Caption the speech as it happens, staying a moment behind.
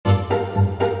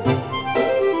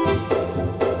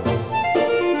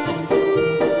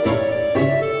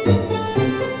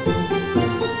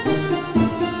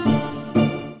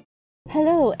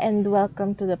and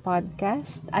welcome to the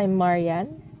podcast. I'm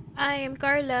Marian, I am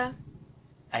Carla.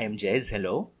 I am Jez.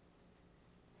 Hello.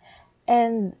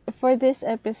 and for this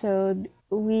episode,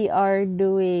 we are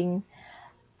doing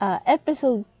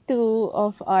episode 2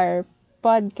 of our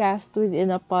podcast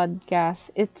within a podcast.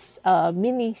 It's a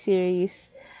mini series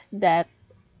that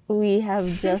we have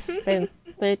just spent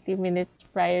 30 minutes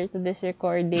prior to this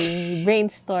recording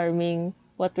brainstorming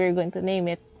what we're going to name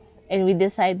it, and we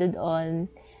decided on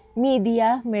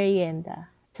Media Merienda.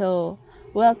 So,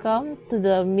 welcome to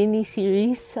the mini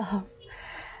series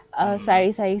of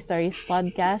Sari Sari Stories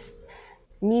podcast,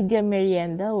 Media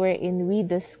Merienda, wherein we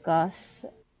discuss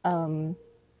um,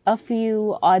 a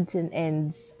few odds and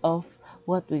ends of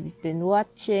what we've been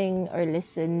watching or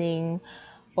listening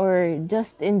or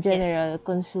just in Yes. general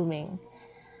consuming.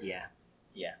 Yeah.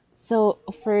 Yeah. So,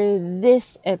 for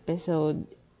this episode,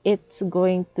 it's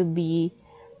going to be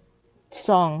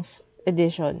songs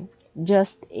edition,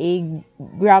 just a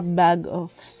grab bag of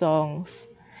songs.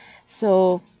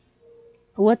 So,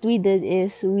 what we did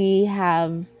is we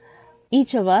have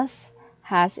each of us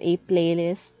has a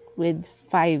playlist with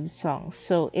 5 songs.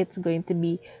 So it's going to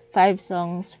be 5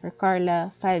 songs for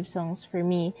Carla, 5 songs for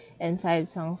me, and 5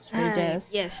 songs for Jess.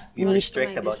 Yes, We were much to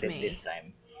strict my about it this dismay.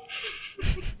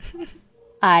 time.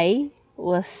 I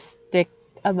was strict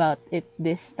about it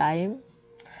this time,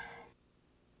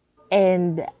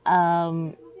 and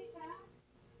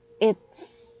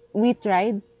we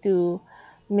tried to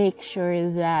make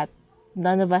sure that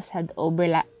none of us had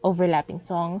overlapping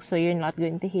songs, so you're not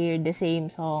going to hear the same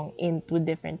song in 2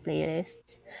 different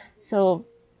playlists. So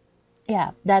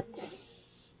yeah,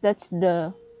 that's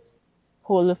the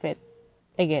whole of it,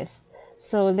 I guess.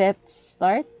 So All let's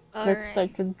right.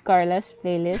 start with Carla's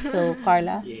playlist. So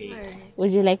Carla, All Yay. right.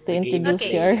 would you like to The gaming introduce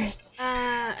Okay. yours? playlist.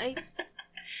 I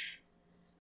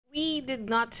we did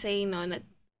not say no. That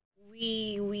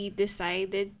we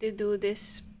decided to do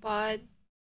this pod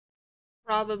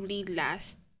probably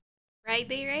last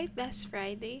Friday, right? Last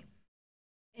Friday,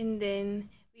 and then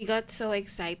we got so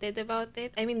excited about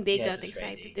it. I mean, they Yeah, it got was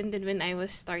excited, Friday. and then when I was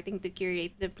starting to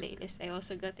curate the playlist, I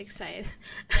also got excited.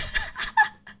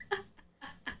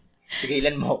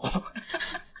 Tigilan mo ako.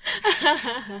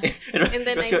 And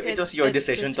then I It said, was your let's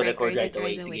decision just to record record right it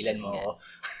right away. away Tigilan kasi mo nga, ako.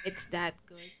 it's that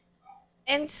good.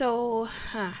 And so,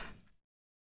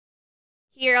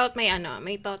 hear out my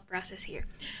thought process here.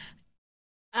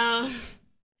 Um,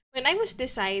 when I was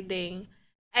deciding,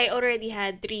 I already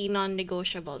had 3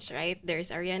 non-negotiables, right? There's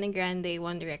Ariana Grande,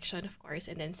 One Direction, of course,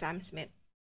 and then Sam Smith.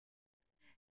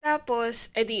 Tapos,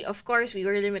 of course, we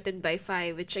were limited by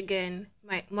 5, which again,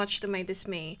 much to my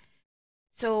dismay.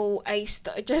 So,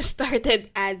 just started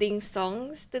adding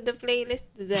songs to the playlist,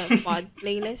 to the pod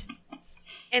playlist.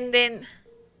 And then,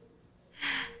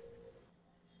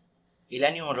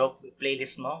 Ilan yung raw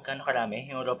playlist mo? Gano'ng karami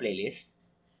yung raw playlist?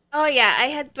 oh yeah, I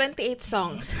had 28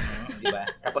 songs. Di ba?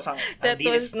 Tapos ang That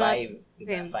deal is was not 5. Di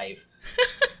ba? trimmed.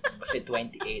 5. Kasi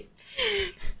 28.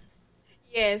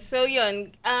 Yeah, so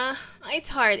yun.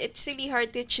 It's hard. It's really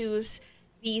hard to choose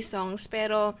these songs.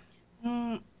 Pero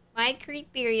my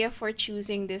criteria for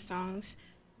choosing the songs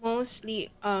mostly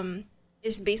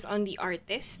is based on the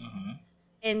artist, Mhm.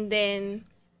 and then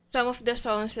some of the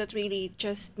songs that really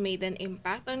just made an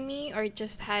impact on me or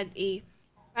just had a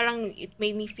parang it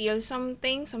made me feel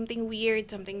something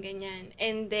weird, something ganyan.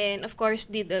 And then of course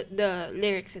the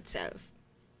lyrics itself.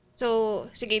 So,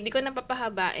 sige, di ko na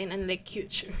papahabain unlike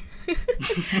YouTube.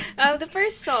 The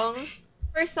first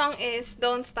song is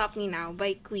Don't Stop Me Now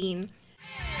by Queen.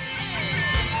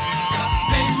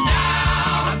 Me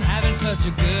now. I'm having such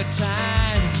a good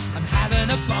time. I'm having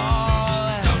a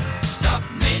ball. Don't stop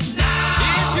me now.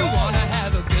 If you wanna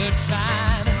have a good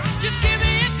time, just give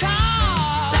me a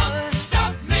call. Don't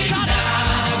stop me now. I'm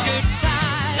having a good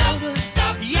time. Don't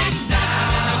stop me yes, now. I'm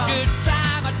having a good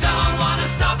time. I don't wanna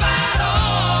stop at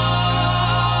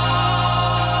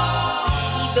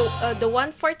all. The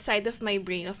 1/4 side of my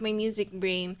brain, of my music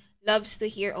brain, loves to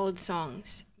hear old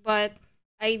songs. But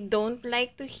I don't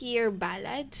like to hear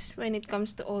ballads when it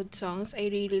comes to old songs. I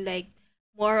really like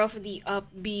more of the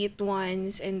upbeat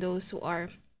ones and those who are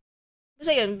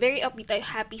basta yun, very upbeat,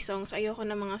 happy songs. Ayoko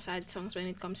na mga sad songs when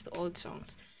it comes to old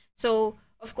songs. So,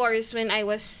 of course, when I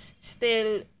was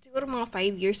still, siguro mga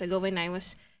 5 years ago when I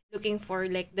was looking for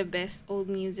like the best old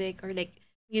music or like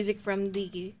music from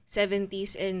the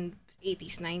 70s and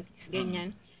 80s, 90s,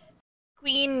 ganyan.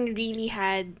 Queen really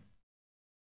had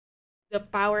the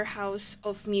powerhouse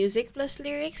of music plus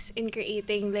lyrics in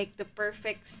creating like the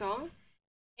perfect song.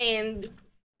 And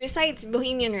besides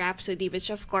Bohemian Rhapsody, which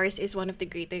of course is one of the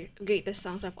greatest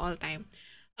songs of all time,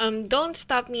 Don't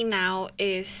Stop Me Now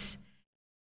is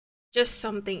just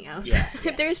something else.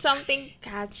 Yeah. There's something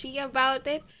catchy about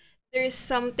it. There's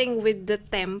something with the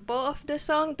tempo of the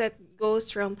song that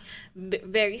goes from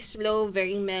very slow,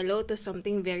 very mellow to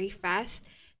something very fast.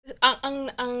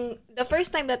 The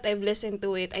first time that I've listened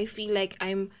to it, I feel like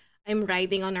I'm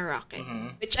riding on a rocket,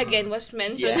 which again was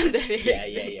mentioned Yeah. in the lyrics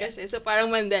Yeah. din kasi. So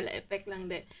parang Mandela effect lang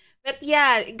din. But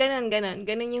yeah, ganun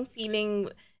yung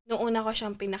feeling nung una ko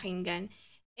siyang pinakinggan.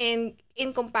 And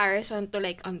in comparison to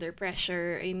like Under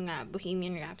Pressure, in nga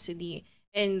Bohemian Rhapsody,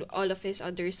 and all of his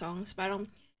other songs, parang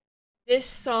this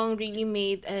song really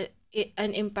made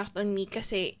an impact on me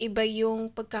kasi iba yung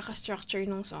pagkaka-structure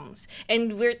ng songs.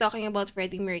 And we're talking about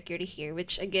Freddie Mercury here,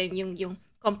 which again, yung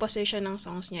composition ng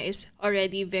songs niya is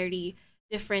already very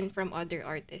different from other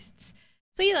artists.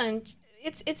 So yun,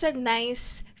 it's a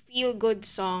nice feel good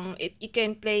song. You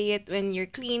can play it when you're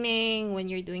cleaning, when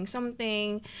you're doing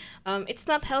something. It's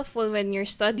not helpful when you're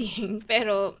studying,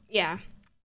 pero yeah.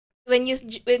 When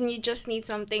you just need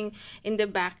something in the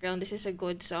background, this is a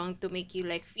good song to make you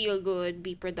like feel good,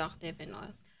 be productive and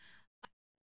all.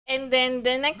 And then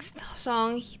the next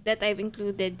song that I've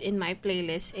included in my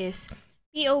playlist is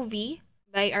POV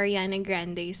by Ariana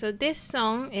Grande. So this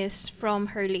song is from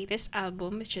her latest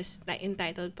album, which is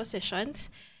entitled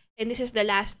Positions, and this is the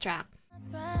last track.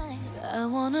 I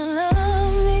wanna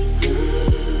love me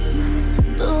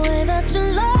the way that you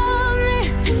love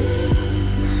me.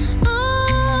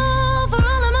 Oh, for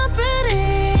all of my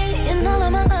pretty and all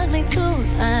of my ugly too.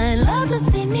 I love to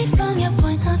see me from your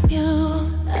point of view.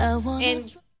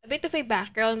 And a bit of a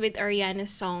background with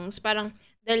Ariana's songs. Parang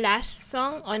the last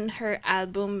song on her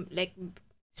album, like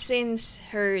since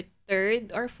her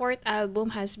third or fourth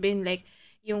album, has been like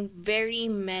yung very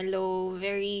mellow,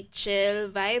 very chill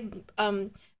vibe.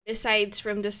 Besides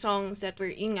from the songs that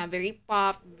were very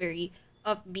pop, very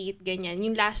upbeat, ganyan.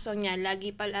 Yung last song niya,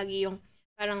 palagi yung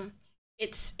parang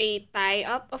it's a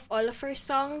tie-up of all of her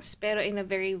songs, pero in a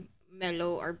very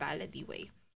mellow or ballady way.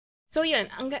 So yun,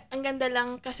 ang ganda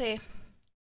lang kasi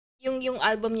yung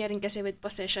album niya rin kasi with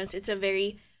Possessions, it's a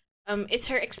very it's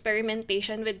her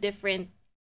experimentation with different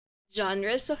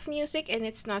genres of music, and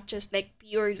it's not just like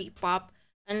purely pop,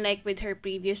 unlike with her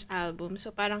previous album.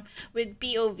 So parang with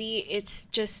POV, it's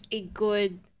just a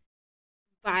good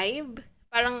vibe.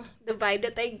 Parang the vibe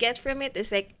that I get from it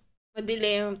is like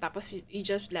madilim, tapos you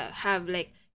just have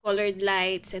like colored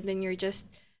lights, and then you're just,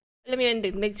 alam mo yun,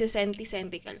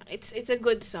 nagsisenti-senti ka lang. It's a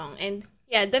good song. And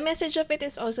yeah, the message of it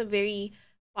is also very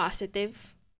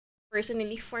positive,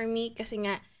 personally for me, kasi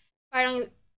nga, parang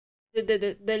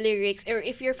the lyrics, or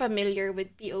if you're familiar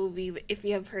with POV, if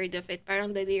you have heard of it,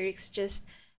 parang the lyrics just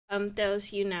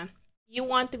tells you na you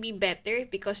want to be better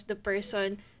because the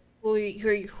person who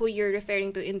you're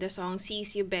referring to in the song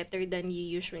sees you better than you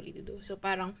usually do. So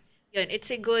parang yun,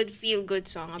 it's a good feel good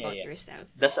song about yourself.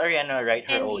 Does Ariana write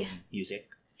her And own music?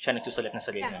 Siya nagsusulat ng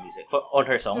sarili ng music for all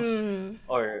her songs,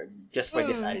 or just for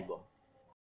this album?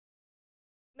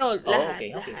 No, lahat,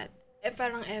 okay. lahat.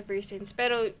 Parang ever since.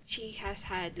 Pero she has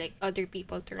had like other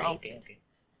people to write. Okay.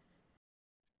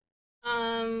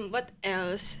 What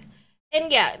else? And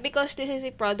yeah, because this is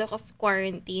a product of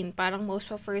quarantine, parang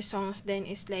most of her songs then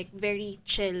is like very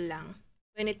chill lang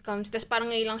when it comes. Tas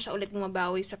parang ngayon lang siya ulit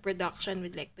bumabawi sa production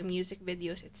with like the music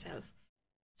videos itself.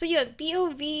 So yun,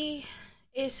 POV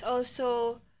is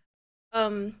also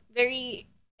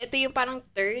ito yung parang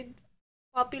third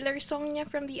popular song niya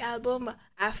from the album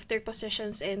after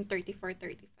Possessions and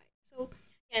 3435. So,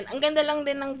 yan, ang ganda lang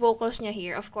din ng vocals niya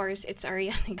here. Of course, it's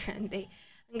Ariana Grande.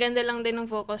 Ang ganda lang din ng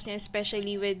vocals niya,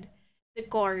 especially with the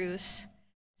chorus.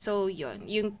 So, yun,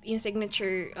 yung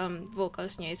signature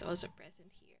vocals niya is also present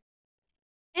here.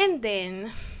 And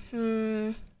then,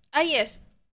 yes,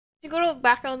 siguro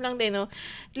background lang din, no?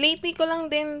 Lately lang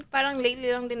din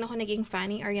ako naging fan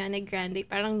ni Ariana Grande.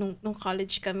 Parang nung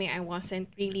college kami, I wasn't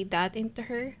really that into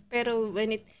her. Pero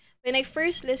when I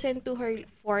first listened to her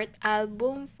fourth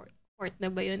album, fourth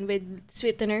na ba yun, with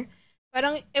Sweetener,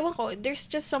 parang, ewan ko, there's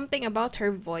just something about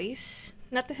her voice.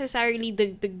 Not necessarily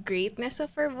the greatness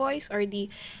of her voice or the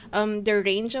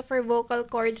range of her vocal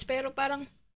cords, pero parang,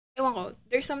 ewan ko,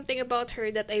 there's something about her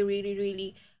that I really,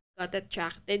 really got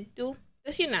attracted to.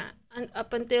 Tapos yun na,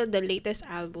 up until the latest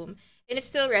album. And it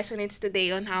still resonates today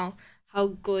on how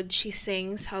good she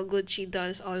sings, how good she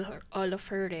does all of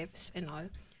her riffs and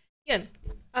all. Yun.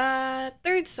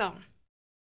 Third song.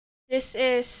 This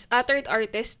is, third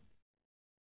artist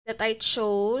that I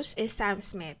chose is Sam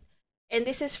Smith. And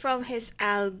this is from his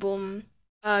album,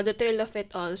 The Thrill of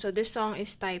It All. So this song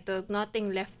is titled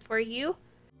Nothing Left For You.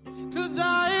 'Cause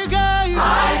I gave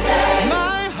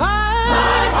my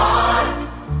heart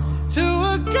to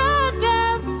a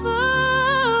goddamn fool.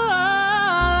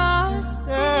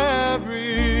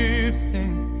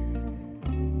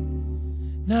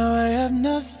 Now I have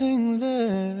nothing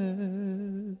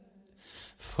left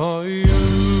for you.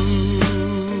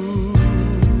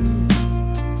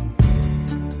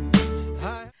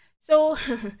 So,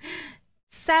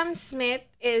 Sam Smith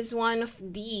is one of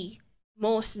the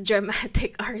most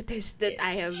dramatic artists that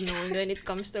I Yes. have known when it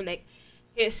comes to like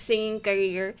his singing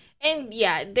career. And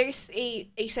yeah, there's a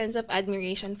sense of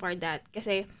admiration for that.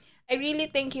 Kasi I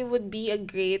really think he would be a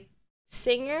great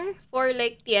singer for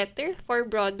like theater, for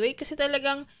Broadway. Kasi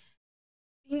talagang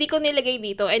hindi ko nilagay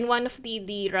dito. And one of the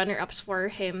runner-ups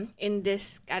for him in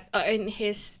in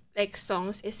his like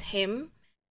songs is Him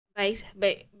by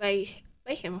by by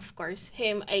by him, of course.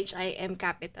 Him, H-I-M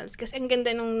capitals. Kasi ang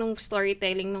ganda nung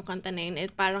storytelling nung kanta na yun.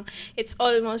 Parang, it's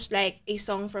almost like a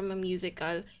song from a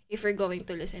musical if you're going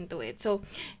to listen to it. So,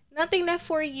 Nothing Left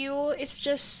for You, it's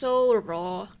just so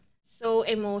raw, so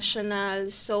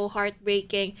emotional, so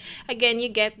heartbreaking. Again, you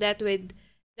get that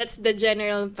that's the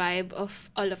general vibe of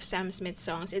all of Sam Smith's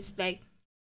songs. It's like,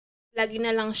 lagi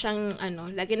na lang siyang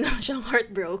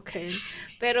heartbroken.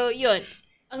 Pero yun,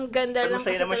 ang ganda Pero lang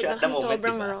masaya kasi naman siya at talaga the moment,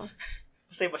 sobrang diba? raw.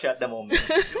 Masaya ba siya at the moment?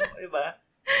 Diba?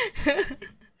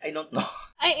 I don't know.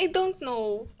 I don't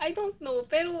know. I don't know.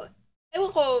 Pero,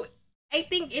 ewan ko, I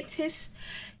think it's his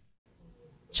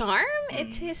charm.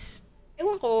 It's his,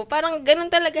 ewan ko, parang ganun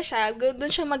talaga siya.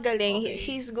 Doon siya magaling. Okay.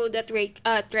 He's good at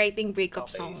writing breakup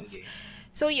Okay, songs. sige.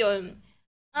 So, yun.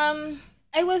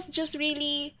 I was just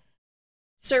really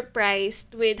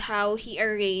surprised with how he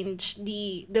arranged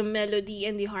the melody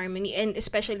and the harmony, and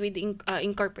especially with the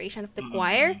incorporation of the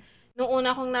choir. Noong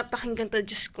una kong napakinggan to,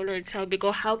 Diyos ko Lord, sabi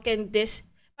ko, how can this,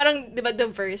 parang, di ba, the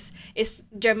verse is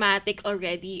dramatic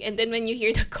already, and then when you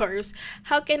hear the chorus,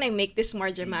 how can I make this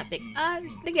more dramatic?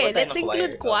 Sige, What let's kind of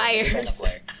include choir? What kind of choirs.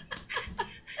 choir?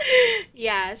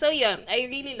 Yeah, so yeah, I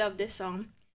really love this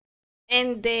song.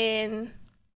 And then,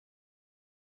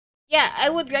 yeah,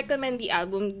 I would recommend the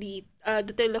album, the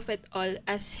Tale of It All,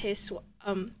 as his,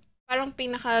 parang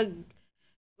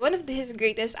one of his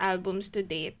greatest albums to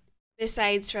date,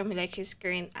 besides from like his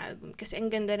current album. Kasi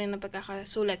ang ganda rin ng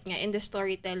pagkakasulat niya in the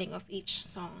storytelling of each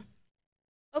song.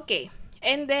 Okay,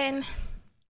 and then,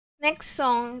 next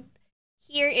song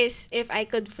here is If I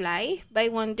Could Fly by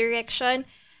One Direction.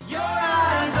 Your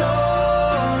eyes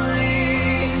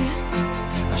only,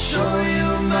 I'll show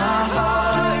you my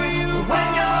heart. When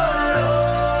you're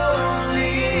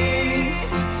lonely,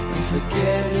 you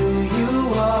forget who you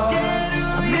are.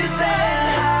 I'm missing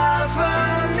half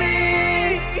of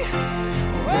me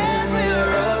when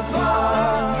we're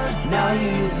apart. Now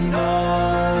you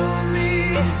know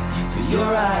me for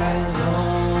your eyes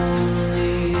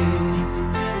only.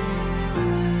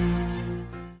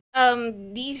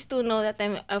 These two know that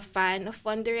I'm a fan of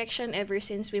One Direction ever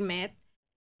since we met.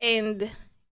 And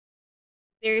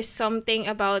there's something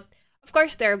about, of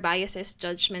course, there are biases,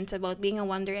 judgments about being a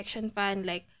One Direction fan,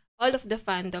 like all of the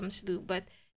fandoms do. But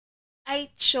I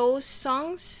chose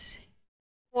songs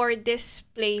for this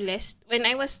playlist. When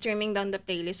I was streaming down the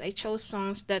playlist, I chose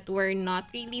songs that were not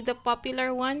really the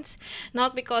popular ones.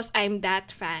 Not because I'm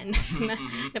that fan.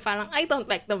 na parang, I don't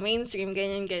like the mainstream,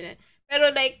 ganyan. Pero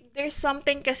like, there's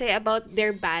something kasi about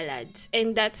their ballads.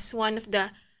 And that's one of the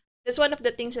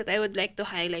things that I would like to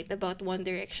highlight about One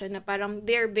Direction. Na parang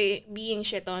they're being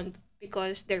shit on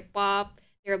because they're pop,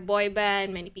 they're a boy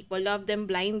band, many people love them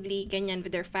blindly, ganyan,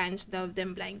 with their fans love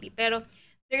them blindly. Pero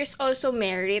there's also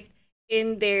merit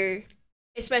in their,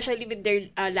 especially with their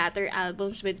latter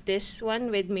albums, with this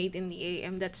one, with Made in the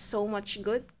AM, that's so much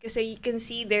good. Kasi you can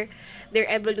see their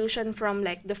evolution from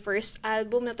like the first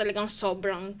album na talagang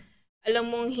sobrang,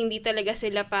 alam mong hindi talaga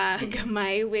sila pa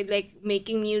gamay with like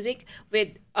making music,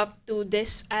 with up to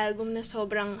this album na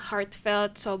sobrang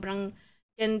heartfelt, sobrang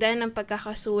ganda ng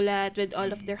pagkakasulat with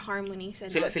all of their harmonies and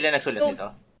all. Sila nagsulat So,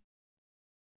 nito?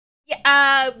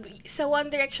 Yeah, sa One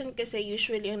Direction kasi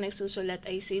usually ang nagsusulat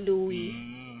ay si Louis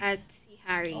at si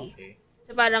Harry. Okay.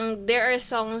 So parang there are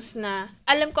songs na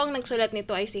alam ko ang nagsulat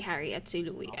nito ay si Harry at si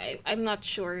Louis. Okay. I'm not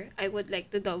sure. I would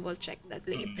like to double check that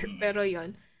later. Pero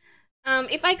yon.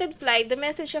 If I Could Fly, the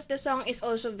message of the song is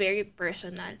also very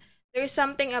personal. There's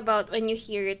something about when you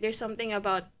hear it, there's something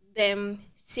about them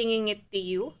singing it to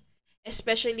you,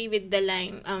 especially with the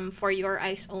line For Your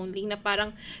Eyes Only, na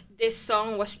parang this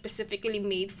song was specifically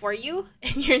made for you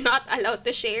and you're not allowed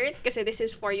to share it kasi this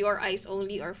is for your eyes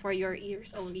only or for your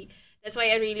ears only. That's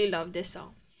why I really love this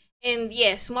song. And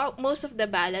yes, most of the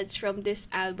ballads from this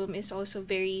album is also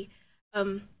very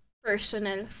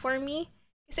personal for me.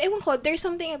 Kasi ewan ko, there's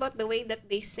something about the way that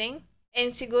they sing,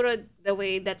 and siguro the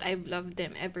way that I've loved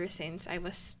them ever since I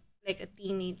was like a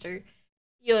teenager.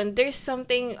 Yun, there's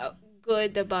something,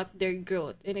 good about their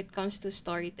growth when it comes to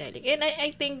storytelling. And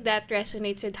I think that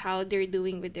resonates with how they're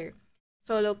doing with their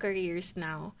solo careers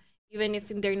now, even if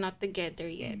they're not together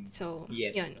yet. So,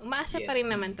 Yet. yun, umaasa Yet. pa rin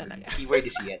naman talaga. Keyword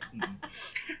is yet.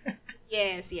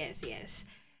 Yes, yes, yes.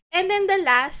 And then the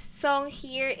last song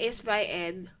here is by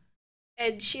Ed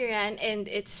Sheeran, and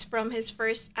it's from his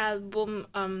first album,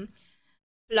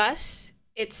 Plus.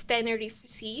 It's Tenerife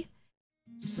Sea.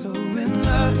 So in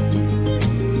love,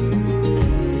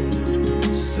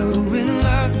 so in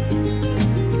love,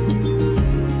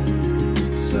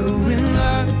 so in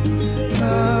love,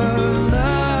 love,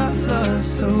 love, love,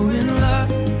 so in love.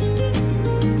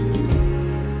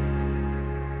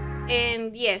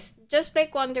 And yes, just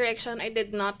like One Direction, I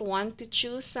did not want to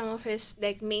choose some of his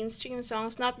like mainstream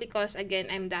songs, not because again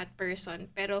I'm that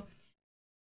person, pero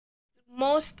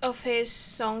most of his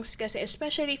songs kasi,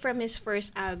 especially from his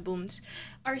first albums,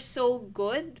 are so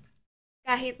good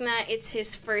kahit na it's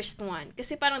his first one.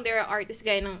 Kasi parang there are artists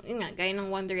gaya ng, yun nga, gaya ng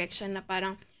One Direction na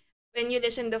parang when you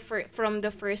listen from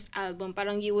the first album,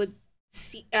 parang you would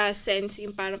sense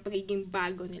yung parang pagiging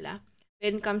bago nila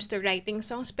when it comes to writing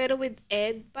songs. Pero with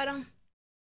Ed, parang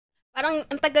ang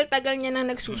tagal-tagal niya nang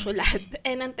nagsusulat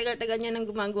and ang tagal-tagal niya nang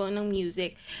gumagawa ng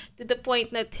music to the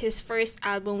point that his first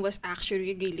album was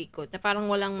actually really good, na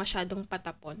parang walang masyadong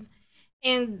patapon.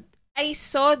 And I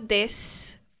saw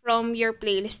this from your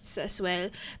playlists as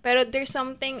well, pero there's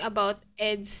something about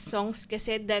Ed's songs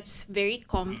kasi that's very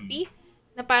comfy,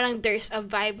 na parang there's a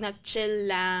vibe na chill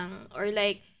lang, or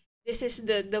like this is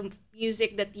the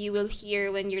music that you will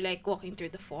hear when you're like walking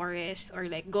through the forest or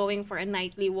like going for a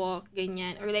nightly walk,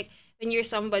 ganyan, or like when you're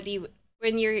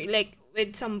like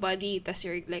with somebody tas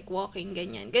you're like walking,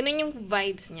 ganyan yung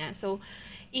vibes niya. So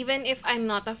even if I'm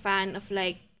not a fan of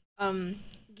like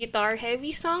guitar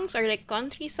heavy songs or like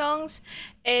country songs,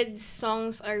 Ed's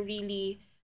songs are really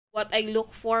what I look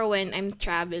for when I'm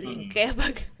traveling. Kaya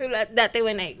dati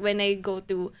when I go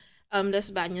to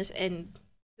Los Baños and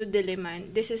to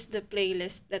Diliman, this is the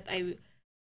playlist that I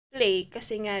play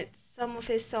kasi nga some of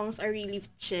his songs are really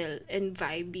chill and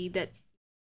vibey that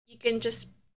you can just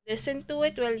listen to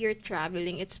it while you're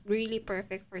traveling. It's really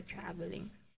perfect for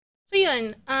traveling. So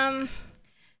yun,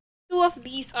 two of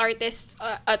these artists,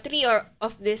 three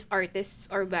of these artists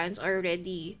or bands are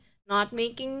already not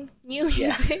making new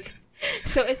music.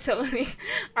 So it's only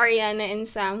Ariana and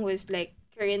Sam who's like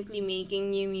currently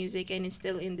making new music and is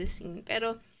still in the scene.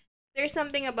 Pero there's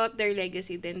something about their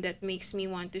legacy then that makes me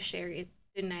want to share it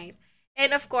tonight.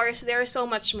 And of course, there are so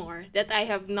much more that I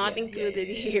have not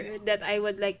included here that I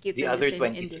would like you to The other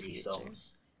listen in the 23 future.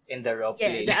 songs in the raw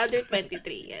Yeah, playlist. the other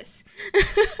 23, yes.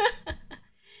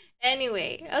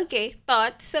 Anyway, okay,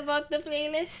 thoughts about the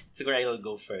playlist? Siguro I will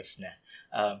go first na.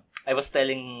 I was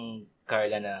telling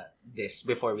Carla na this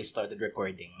before we started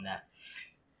recording na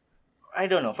I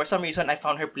don't know, for some reason I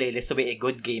found her playlist to be a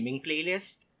good gaming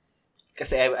playlist.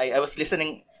 Kasi I was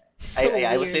listening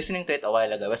I was listening to it a while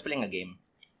ago. I was playing a game.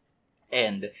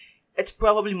 And it's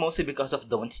probably mostly because of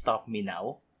Don't Stop Me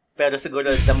Now. Pero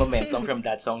siguro the momentum from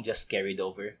that song just carried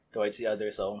over towards the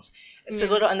other songs. At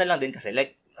siguro ano lang din kasi,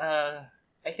 like,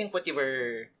 I think what you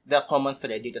were, the common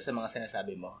thread dito sa mga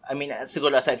sinasabi mo, I mean,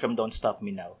 siguro aside from Don't Stop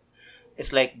Me Now,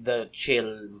 it's like the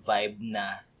chill vibe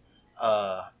na,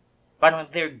 parang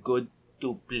they're good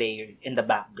to play in the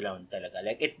background talaga.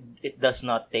 Like, it does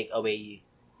not take away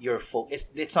your focus.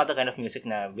 It's not the kind of music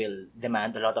na will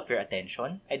demand a lot of your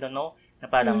attention. I don't know. Na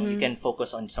parang you can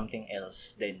focus on something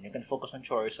else. Then you can focus on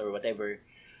chores or whatever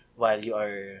while you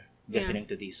are listening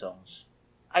to these songs.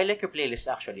 I like your playlist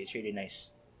actually. It's really nice.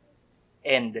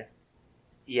 And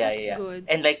That's yeah. good.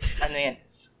 And like ano yan.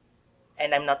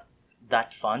 And I'm not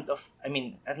that fond of. I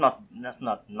mean, not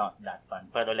that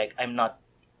fond. Pero like I'm not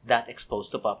that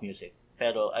exposed to pop music.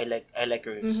 Pero I like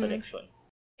your selection.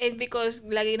 And because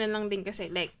lagi na lang din kasi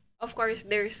like, of course,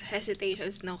 there's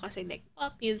hesitations now kasi like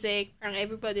pop music, parang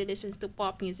everybody listens to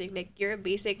pop music. Like, you're a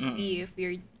basic B if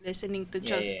you're listening to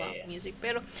just pop music.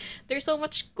 Pero there's so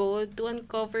much gold to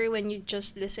uncover when you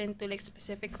just listen to like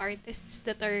specific artists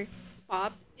that are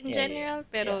pop in general.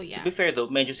 Pero To be fair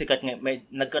though, medyo sikat nga,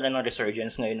 nagkaroon ng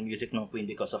resurgence ngayon ng music ng Queen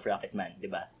because of Rocketman, di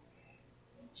ba?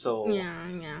 So,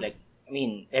 yeah. like, I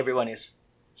mean, everyone is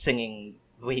singing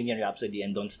Bohemian Rhapsody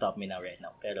and Don't Stop Me Now right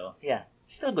now. Pero, yeah,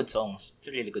 still good songs.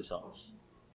 Still really good songs.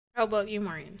 How about you,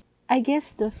 Marian? I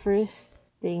guess the first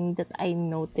thing that I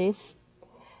noticed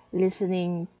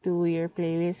listening to your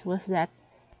playlist was that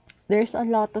there's a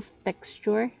lot of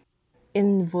texture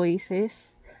in voices.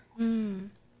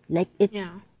 Like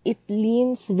it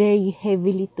leans very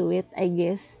heavily to it, I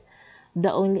guess.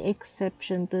 The only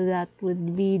exception to that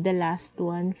would be the last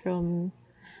one from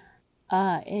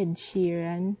Ed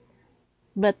Sheeran.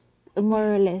 but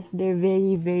more or less they're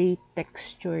very, very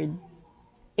textured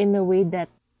in a way that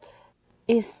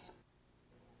is,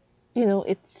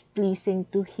 it's pleasing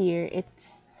to hear.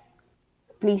 It's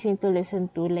pleasing to listen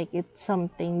to. Like it's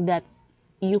something that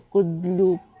you could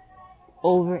loop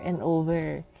over and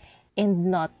over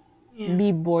and not Yeah.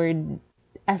 be bored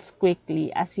as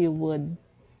quickly as you would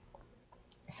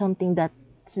something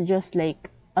that's just like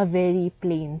a very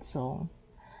plain song.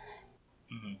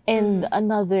 Mhm. And Mm-hmm.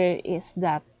 another is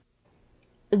that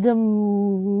the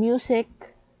music,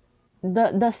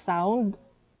 the sound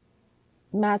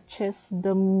matches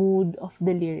the mood of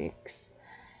the lyrics.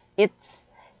 It's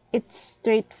it's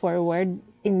straightforward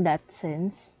in that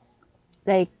sense.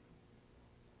 Like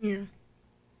Yeah.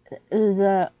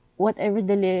 the whatever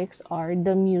the lyrics are,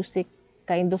 the music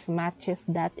kind of matches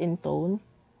that in tone.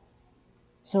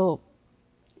 So,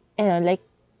 like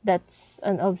that's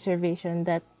an observation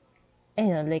that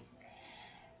like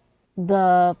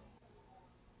the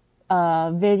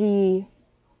very,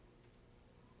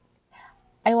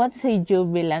 I want to say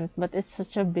jubilant, but it's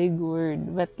such a big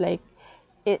word. But like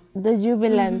it,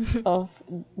 Mm-hmm.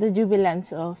 the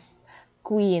jubilance of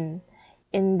Queen,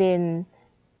 and then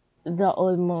the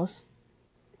almost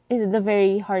the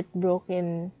very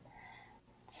heartbroken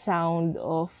sound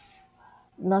of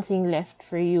Nothing Left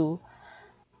for You.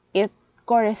 It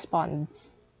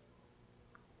corresponds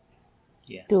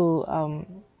Yeah. to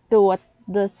what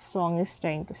the song is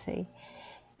trying to say,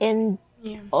 and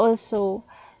Yeah. also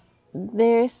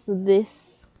there's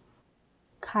this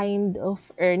kind of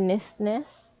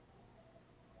earnestness.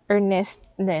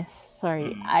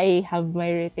 Sorry, Mhm. I have my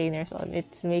retainers on.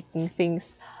 It's making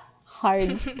things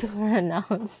hard to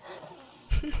pronounce.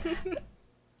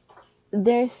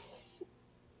 There's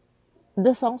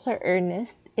the songs are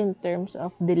earnest in terms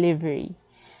of delivery.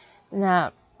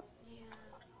 Na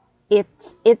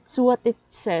it's what it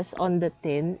says on the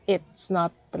tin. It's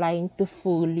not trying to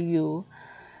fool you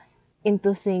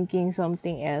into thinking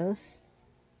something else.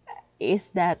 Is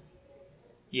that,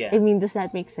 Yeah. I mean, does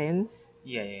that make sense?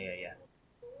 Yeah, yeah, yeah, yeah.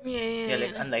 Yeah. Yeah. Yeah,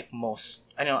 like Yeah. unlike most,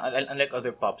 I know, unlike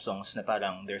other pop songs na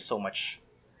parang there's so much,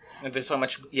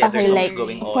 yeah, there's Okay, so like much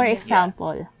going Scenery. for on. Yeah. Yeah.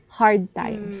 example, Hard Mm.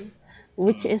 Times,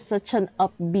 which Mm. is such an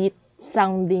upbeat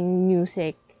sounding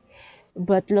music,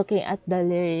 but looking at the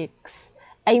lyrics,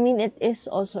 I mean, it is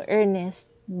also earnest,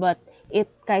 but it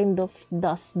kind of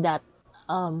does that,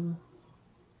 um,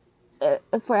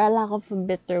 for a lack of a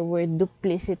better word,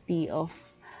 duplicity of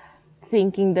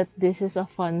thinking that this is a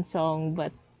fun song,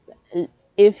 but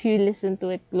if you listen to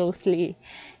it closely,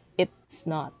 it's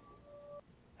not.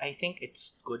 I think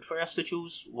it's good for us to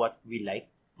choose what we like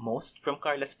most from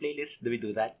Carla's playlist. Do we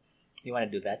do that? You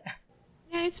want to do that?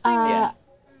 Yeah, it's fine with Yeah. Uh, me.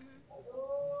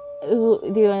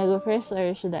 Mm-hmm. do you want to go first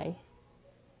or should I?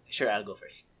 Sure, I'll go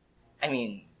first. I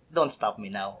mean, don't stop me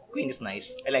now. Queen is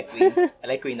nice. I like Queen. I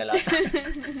like Queen a lot.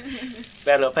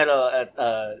 pero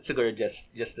siguro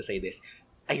just to say this,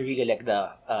 I really like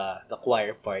the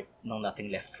choir part ng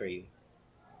Nothing Left for You.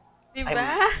 Diba?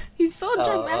 I'm He's so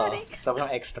dramatic. sobrang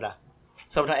extra.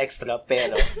 Sobrang extra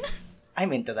pero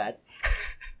I'm into that.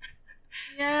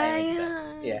 I'm Yeah, into that.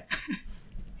 yeah. Yeah.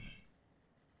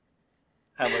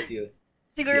 How about you?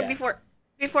 Siguro Yeah.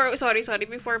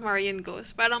 before Marian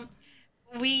goes, parang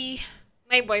we,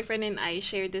 my boyfriend and I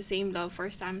share the same love for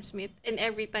Sam Smith, and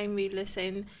every time we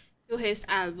listen to his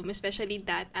album, especially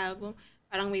that album,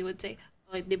 parang we would say,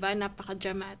 oh, di ba,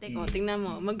 napaka-dramatic. Oh, tingnan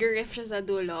mo, mag-riff siya sa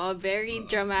dulo. Oh, very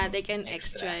dramatic and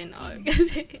Extra. extra and all.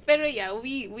 Kasi, pero yeah,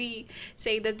 we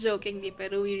say that jokingly,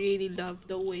 pero we really love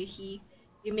the way he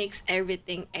makes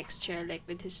everything extra, like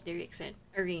with his lyrics and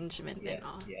arrangement Yeah. and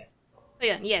all. Yeah. So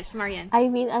yeah, yes, Marian. I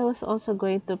mean, I was also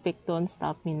going to pick Don't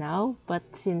Stop Me Now, but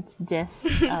since Jess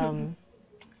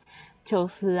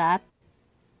chose that,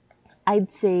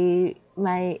 I'd say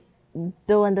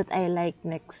the one that I like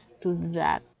next to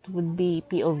that would be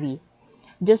POV.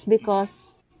 Just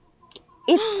because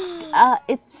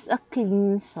it's a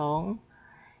clean song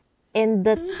and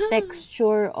the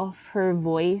texture of her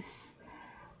voice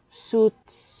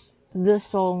suits the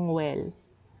song well.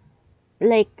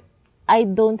 Like I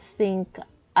don't think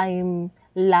I'm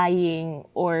lying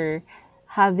or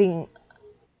having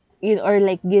or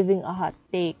like giving a hot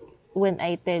take when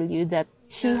I tell you that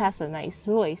she Yeah. has a nice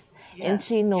voice and Yeah.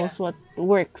 she Yeah. knows what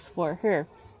works for her.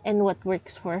 And what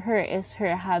works for her is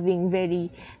her having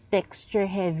very texture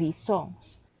heavy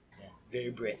songs. Yeah. Very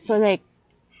So breathy. like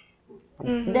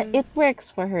Mm-hmm. it works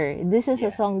for her. This is a Yeah.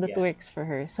 song that Yeah. works for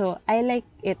her. So I like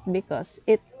it because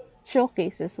it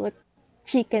showcases what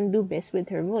she can do best with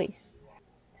her voice.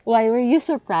 Why were you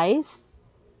surprised?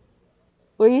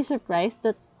 Were you surprised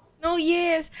that No,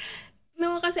 yes.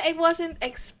 No, kasi I wasn't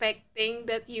expecting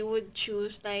that you would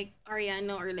choose like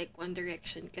Ariana or like One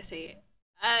Direction kasi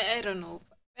I don't know.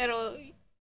 Pero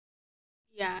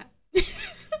yeah.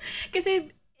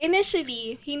 Kasi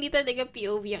initially hindi talaga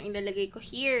POV ang ilalagay ko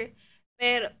here.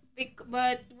 Pero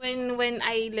but when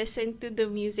I listened to the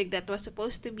music that was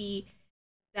supposed to be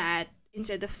that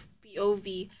instead of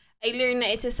POV, I learned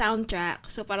na it's a soundtrack.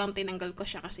 So parang tinanggal ko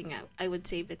siya kasi nga I would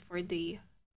save it for the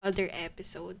other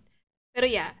episode. Pero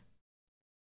yeah,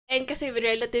 and kasi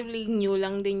relatively new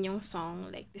lang din yung song.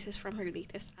 Like, this is from her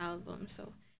latest album.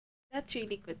 So, that's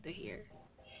really good to hear.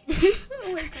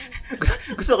 Oh my God.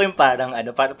 Gusto ko yung parang,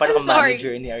 parang I'm sorry.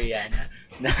 manager ni Ariana.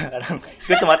 Na parang,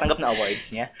 yung tumatanggap na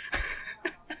awards niya.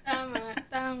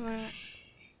 Tama.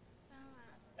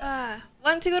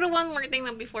 Siguro one more thing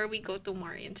na before we go to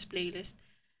Marian's playlist.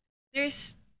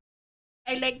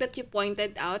 I like that you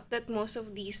pointed out that most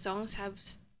of these songs have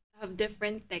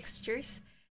different textures.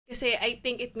 Kasi I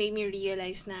think it made me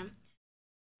realize na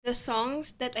the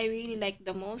songs that I really like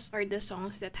the most are the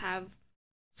songs that have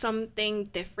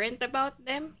something different about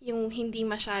them. Yung hindi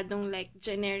masyadong like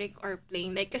generic or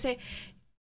plain. Like kasi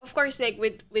of course like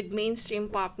with mainstream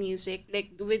pop music,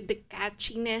 like with the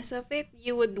catchiness of it,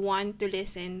 you would want to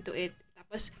listen to it.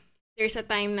 Tapos there's a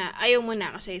time na ayaw mo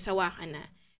na kasi sawa ka na.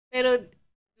 Pero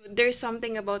there's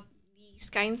something about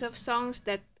these kinds of songs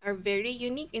that are very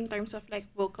unique in terms of like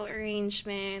vocal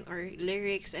arrangement or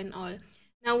lyrics and all,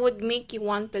 na would make you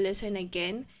want to listen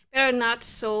again, pero not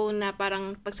so na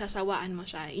parang pagsasawaan mo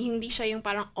siya. Hindi siya yung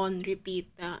parang on repeat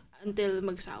na until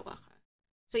magsawa ka.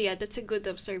 So yeah, that's a good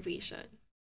observation.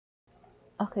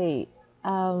 Okay,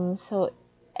 so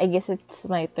I guess it's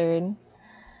my turn.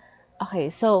 Okay,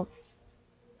 so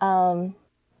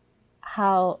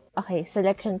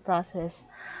selection process.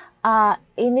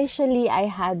 Initially I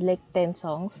had like 10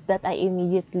 songs that I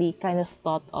immediately kind of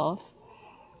thought of.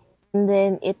 And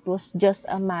then it was just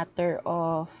a matter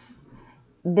of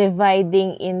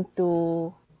dividing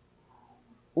into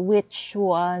which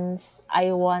ones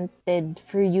I wanted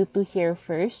for you to hear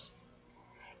first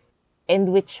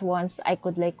and which ones I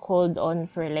could like hold on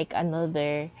for like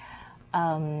another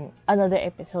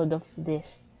episode of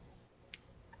this.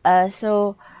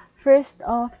 So first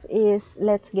off is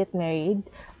Let's Get Married,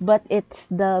 but it's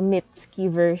the Mitski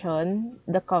version,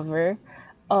 the cover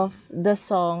of the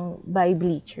song by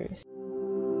Bleachers.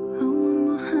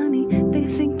 Oh, honey, they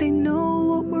think they know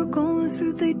what we're going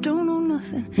through. They don't know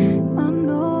nothing. I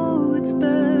know it's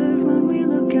bad when we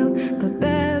look out, but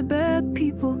bad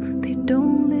people, they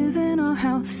don't live in our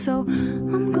house. So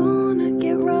I'm gonna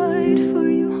get right for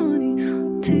you, honey.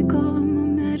 Take all of my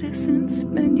medicine,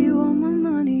 spend you all my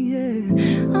money, yeah.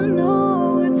 I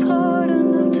know it's hard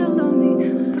enough to love me,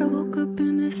 but I woke up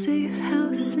in a safe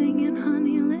house singing,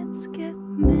 honey, let's get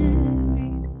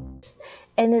married.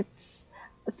 And it's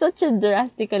such a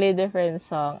drastically different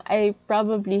song. I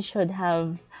probably should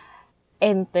have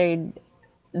entered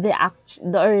the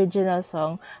original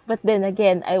song, but then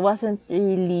again, I wasn't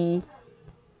really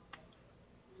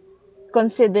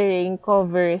considering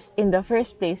covers in the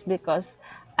first place because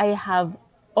I have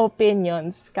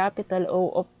opinions, capital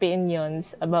O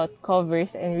opinions about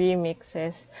covers and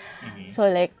remixes. So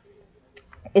like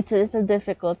it's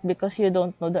difficult because you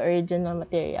don't know the original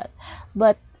material.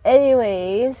 But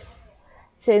anyways,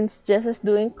 since Jess is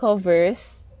doing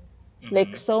covers,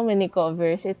 like so many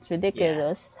covers, it's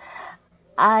ridiculous.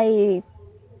 I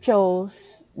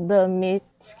chose the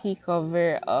Mitski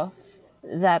cover of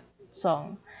that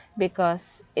song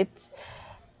because it's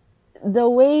the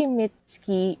way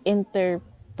Mitski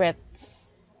interprets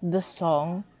the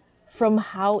song from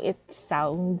how it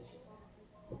sounds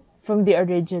from the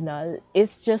original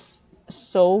is just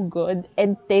so good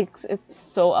and takes it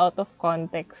so out of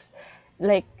context.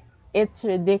 Like, it's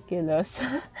ridiculous.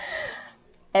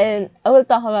 And I will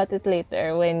talk about it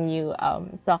later when you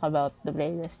talk about the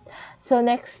playlist. So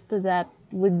next to that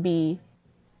would be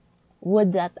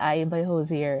Would That I by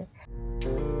Hozier.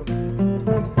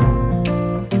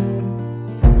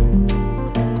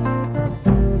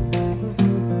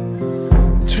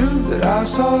 True that I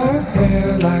saw her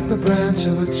hair like the branch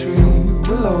of a tree,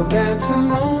 willow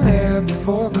dancing on air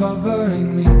before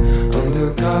covering me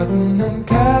under cotton and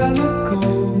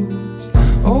calicos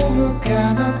over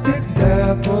canopied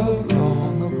dapple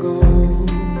long ago.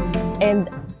 And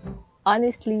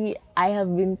honestly, I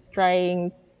have been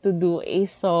trying to do a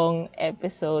song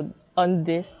episode on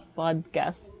this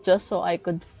podcast just so I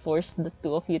could force the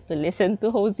two of you to listen to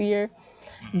Hozier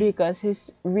because he's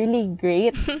really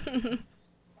great.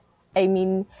 I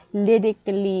mean,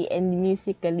 lyrically and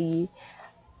musically,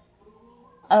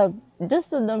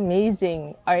 just an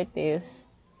amazing artist.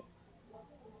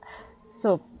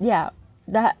 So, yeah.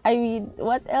 I mean,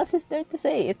 what else is there to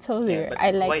say? It's Yeah, Hosier. but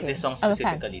I like why him. this song I'm a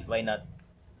fan. specifically? Why not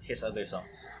his other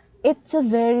songs? It's a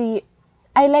very,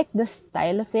 I like the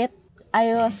style of it.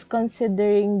 I was Mm-hmm.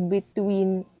 considering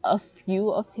between a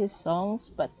few of his songs,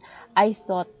 but I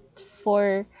thought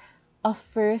for a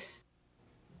first,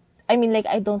 I mean, like,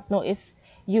 I don't know if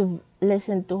you've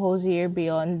listened to Hosier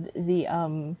beyond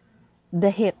the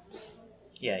hits,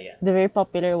 Yeah, yeah. the very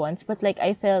popular ones, but like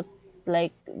I felt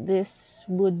like this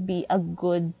would be a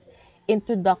good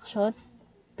introduction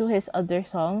to his other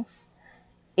songs.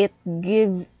 It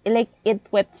it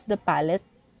wets the palate,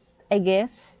 I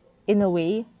guess, in a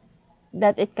way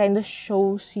that it kind of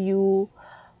shows you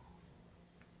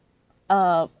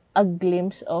a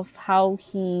glimpse of how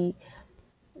he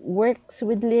works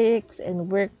with lyrics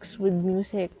and works with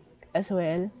music as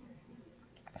well.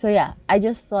 So yeah, I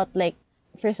just thought like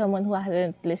for someone who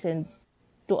hasn't listened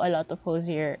to a lot of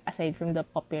Hosier aside from the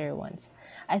popular ones,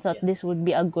 I thought Yeah. this would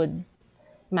be a good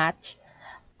match.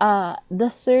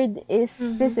 The third is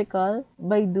Mm-hmm. Physical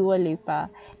by Dua Lipa.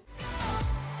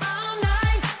 All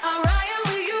night, I'll ride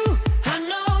with you. I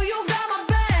know you got my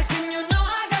back, and you know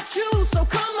I got you. So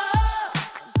come up,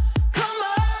 come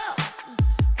up,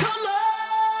 come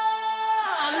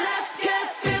on. Let's get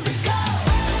physical.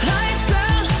 Lights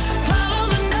out, follow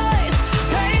the noise.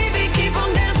 Baby, keep on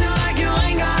dancing like you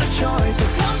ain't got a choice. So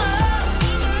come up,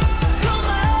 come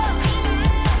up,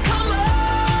 come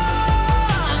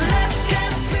on. Let's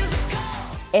get physical.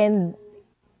 And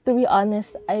to be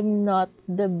honest, I'm not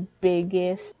the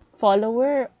biggest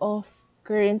follower of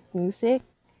current music.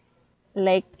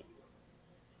 Like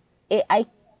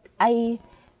I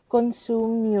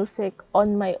consume music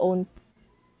on my own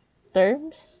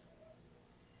terms,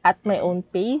 at my own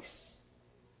pace.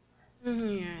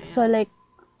 Mm-hmm. Yeah, So yeah. like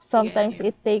I get sometimes you.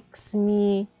 it takes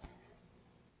me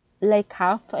like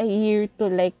half a year to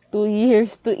like 2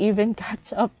 years to even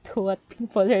catch up to what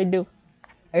people are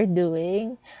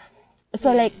doing.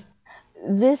 So Yeah. like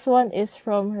this one is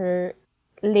from her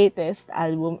latest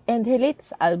album, and her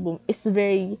latest album is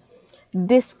very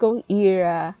disco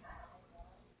era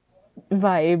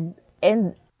vibe,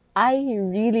 and I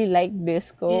really like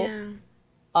disco. Yeah.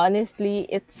 Honestly,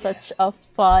 it's Yeah. such a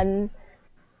fun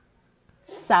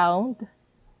sound.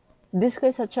 Disco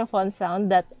is such a fun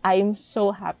sound that I'm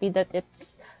so happy that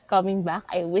it's coming back.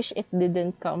 I wish it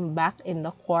didn't come back in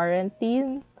the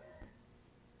quarantine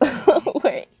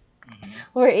where Mm-hmm.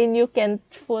 wherein you cannot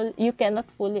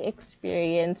fully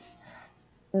experience,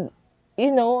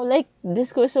 like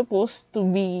disco is supposed to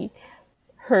be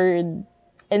heard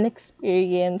and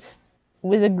experienced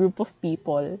with a group of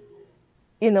people.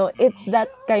 It's that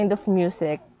kind of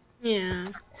music. Yeah.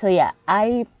 So yeah,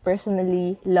 I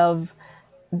personally love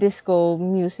disco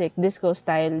music, disco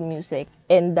style music,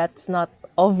 and that's not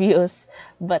obvious,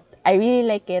 but I really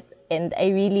like it, and I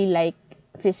really like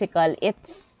Physical.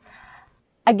 It's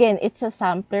a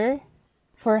sampler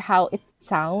for how it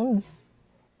sounds,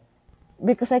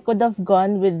 because I could have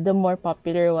gone with the more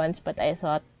popular ones, but I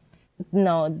thought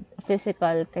no,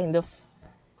 Physical kind of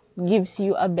gives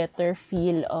you a better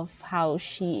feel of how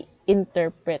she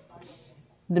interprets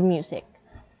the music.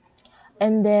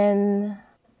 And then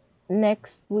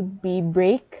next would be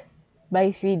Break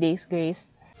by 3 Days Grace.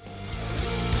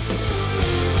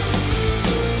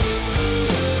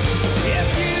 If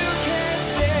you can't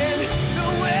stand the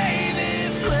way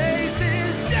this place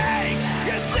is, take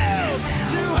yourself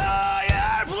to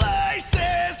higher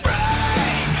places.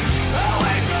 Break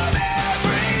away from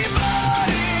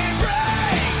everybody.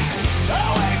 Break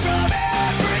away from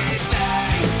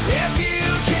everything. If you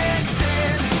can't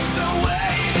stand the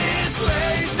way this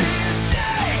place is,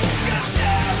 take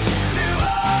yourself to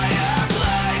higher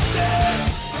places.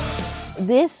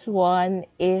 This one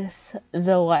is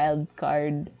the wild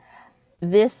card.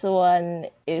 This one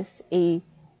is a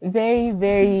very,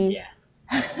 very, Yeah.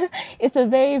 it's a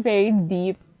very, very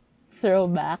deep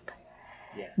throwback,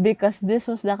 Yeah. because this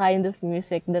was the kind of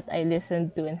music that I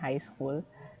listened to in high school.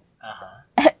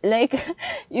 Uh-huh. Like,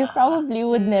 you Uh-huh. probably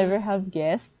would never have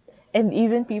guessed, and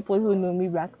even people who knew me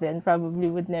back then probably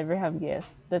would never have guessed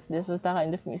that this was the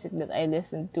kind of music that I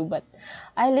listened to. But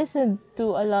I listened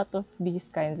to a lot of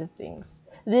these kinds of things.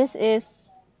 This is,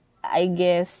 I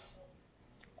guess,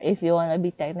 if you want to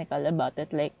be technical about it,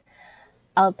 like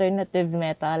alternative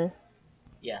metal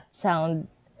Yeah. sound.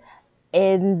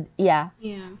 And yeah,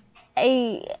 Yeah.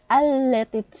 I'll let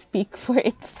it speak for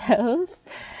itself.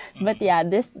 But Mm-hmm. yeah,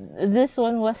 this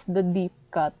one was the deep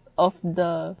cut of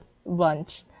the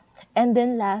bunch. And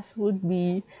then last would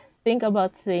be Think About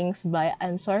Things by,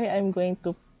 I'm sorry I'm going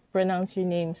to pronounce your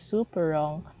name super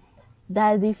wrong,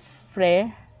 Daddy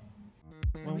Frere.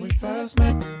 When we first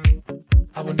met,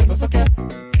 I will never forget.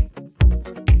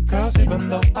 Cause even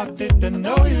though I didn't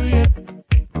know you yet,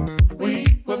 we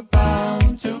were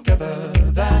bound together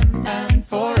then and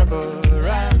forever,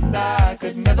 and I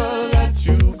could never let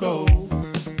you go.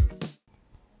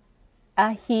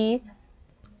 He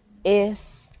is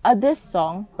this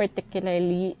song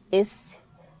particularly is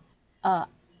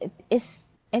it is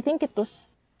I think it was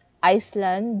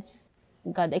Iceland's,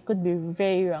 God, I could be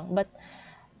very wrong, but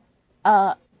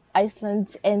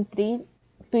Iceland's entry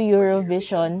to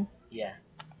Eurovision Yeah.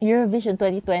 Eurovision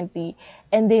 2020,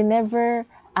 and they never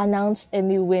announced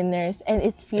any winners, and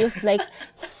it feels like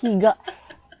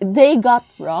they got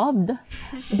robbed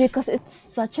because it's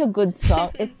such a good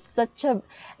song. It's such a,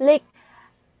 like,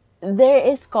 there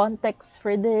is context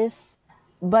for this,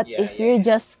 but Yeah, if yeah, you're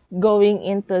yeah. just going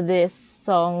into this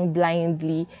song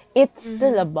blindly, it's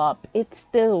still a bop. It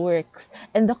still works,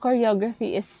 and the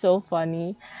choreography is so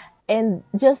funny, and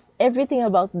just everything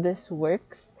about this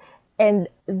works. And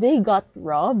they got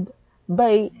robbed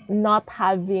by not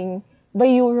having by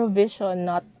Eurovision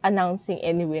not announcing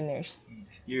any winners.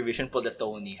 Eurovision pulled the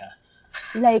Tony, ha?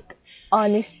 Like,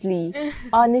 honestly,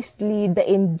 the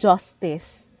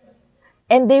injustice.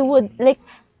 And they would, like,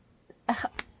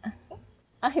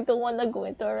 I don't want to go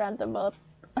into a rant about.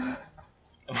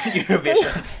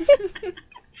 Eurovision.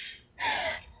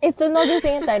 It's another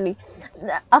thing entirely.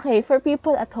 Okay, for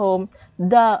people at home,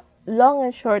 the long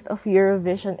and short of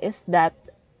Eurovision is that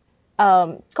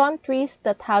countries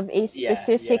that have a Yeah,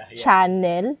 specific yeah, yeah.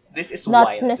 channel, This is not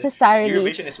wild. necessarily.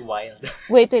 Eurovision is wild.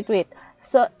 Wait.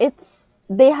 So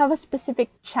they have a specific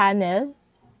channel,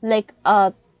 like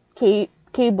a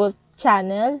cable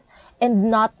channel,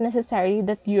 and not necessarily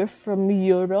that you're from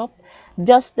Europe,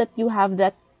 just that you have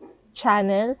that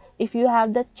channel. If you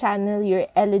have that channel, you're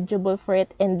eligible for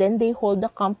it, and then they hold a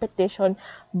competition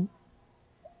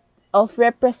of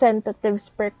representatives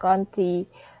per country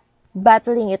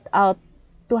battling it out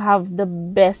to have the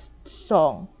best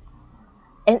song.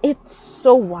 And it's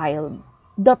so wild.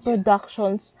 The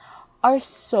productions are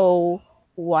so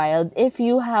wild. If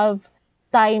you have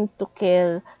time to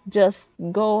kill, just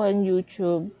go on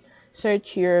YouTube,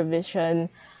 search Eurovision,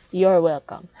 you're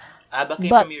welcome. ABBA came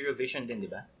But from Eurovision din, di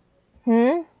ba?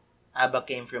 hmm? ABBA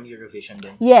came from Eurovision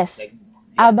din. Yes. Like,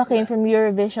 yeah, ABBA came diba? from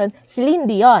Eurovision. Celine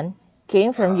Dion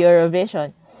came from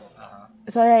Eurovision. Uh-huh.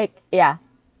 So, like, yeah,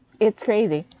 it's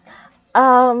crazy.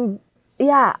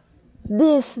 Yeah,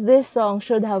 this song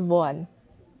should have won.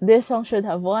 This song should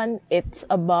have won. It's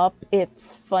a bop.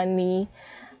 It's funny.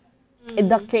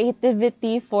 The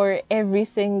creativity for every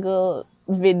single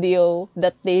video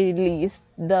that they released,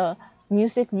 the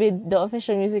the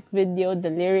official music video, the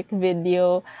lyric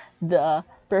video, the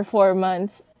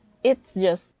performance, it's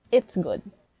good.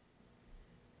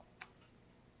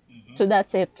 So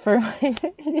that's it for my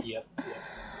Yep.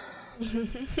 You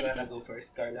wanna go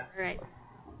first, Carla? Right.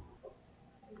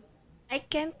 I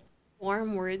can't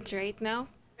form words right now,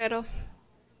 pero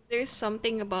there's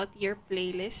something about your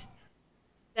playlist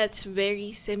that's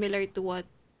very similar to what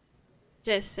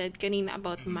Jess said kanina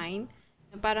about mine.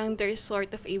 Na parang there's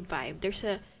sort of a vibe. There's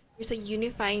a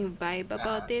unifying vibe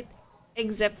about it,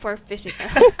 except for physical.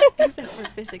 Except for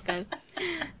physical.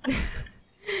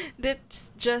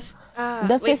 That's just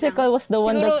The wait physical lang. was the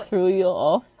one Siguro- that threw you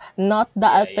off, not the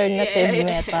alternative yeah.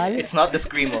 metal. It's not the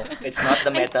screamo. It's not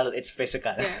the metal. It's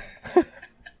physical.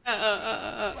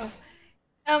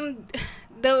 Um,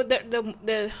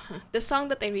 the song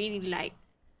that I really like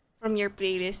from your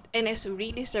playlist, and I was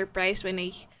really surprised when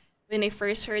I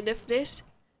first heard of this,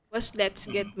 was "Let's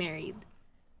Get Married."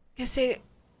 Kasi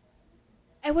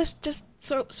I was just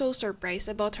so surprised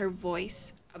about her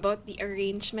voice, about the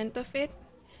arrangement of it,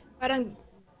 parang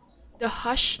the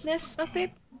hushness of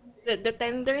it, the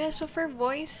tenderness of her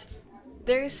voice.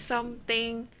 There's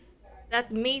something that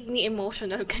made me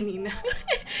emotional kanina.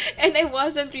 And I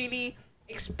wasn't really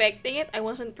expecting it. I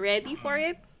wasn't ready for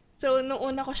it. So, nung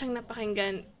una ko siyang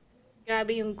napakinggan,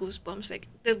 grabe yung goosebumps. Like,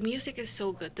 the music is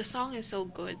so good. The song is so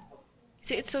good.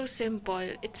 Kasi it's so simple.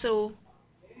 It's so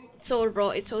raw.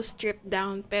 It's so stripped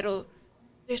down. Pero,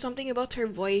 there's something about her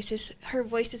voice. Her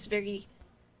voice is very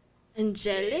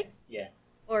angelic. Yeah.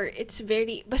 Or it's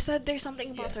very... Basta there's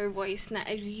something about Yeah. her voice na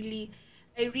I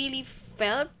really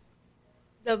felt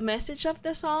the message of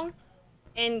the song.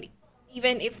 And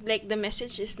even if like the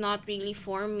message is not really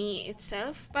for me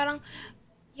itself, parang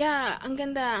yeah, ang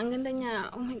ganda niya.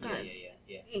 Oh my god.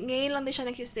 Yeah. Ngayon lang din siya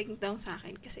nag-stick down sa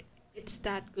akin kasi it's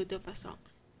that good of a song.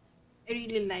 I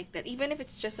really like that. Even if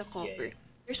it's just a cover. Yeah.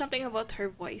 There's something about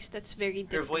her voice that's very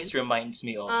Her different. voice reminds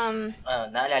me of,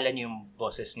 naalala niyo yung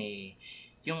boses ni,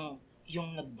 yung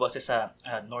nag-boses sa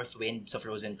North Wind sa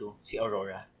Frozen 2, si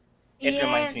Aurora. It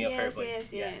reminds Yes, me of her yes, yes, voice.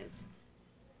 Yeah. yes.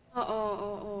 Oo,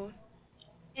 oo.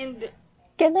 And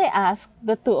Can I ask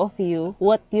the two of you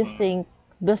what you Mm. think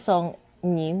the song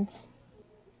means?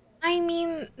 I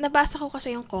mean, nabasa ko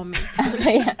kasi yung comments.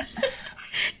 Yeah.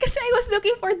 Kasi I was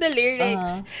looking for the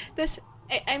lyrics. Uh-huh. Tapos,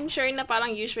 I'm sure na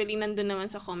parang usually nandun naman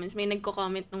sa comments, may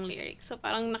nagko-comment ng lyrics. So,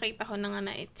 parang nakita ko na nga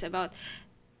na it's about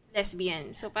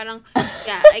lesbian. So, parang,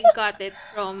 yeah, I got it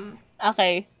from...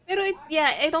 Okay. Pero,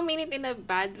 I don't mean it in a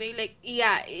bad way. Like,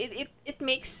 yeah, it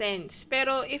makes sense.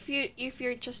 Pero, if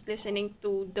you're just listening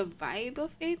to the vibe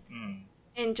of it, Mm.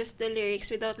 and just the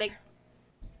lyrics without, like,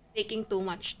 taking too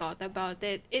much thought about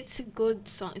it, it's a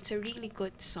good song. It's a really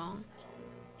good song.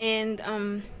 And,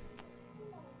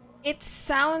 it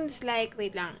sounds like,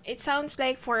 wait lang, it sounds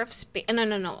like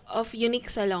of Unique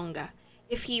Salonga,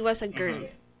 if he was a girl.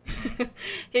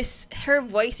 Her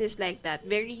voice is like that,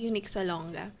 very Unique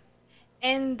Salonga.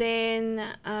 And then,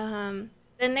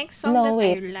 the next song No, that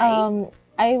wait. I like,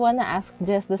 I wanna ask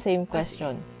just the same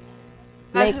question.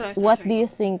 Like, sorry, what sorry. do you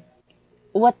think?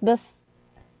 What does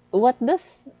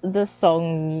the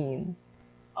song mean?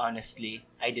 Honestly,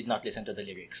 I did not listen to the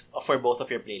lyrics. For both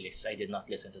of your playlists, I did not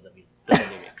listen to the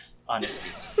lyrics. Honestly.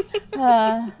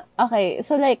 Okay,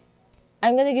 so like,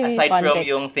 I'm gonna give Aside you from context.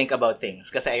 yung think about things,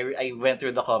 kasi I went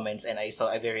through the comments and I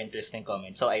saw a very interesting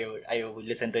comment. So I will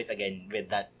listen to it again with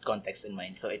that context in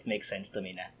mind. So it makes sense to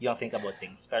me na yung think about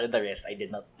things. Pero the rest, I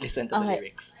did not listen to the Okay.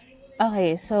 lyrics.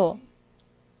 Okay, so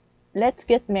Let's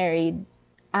Get Married,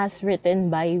 as written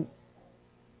by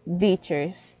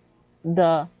Bleachers,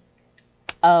 the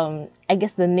I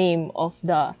guess the name of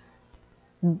the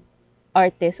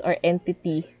artist or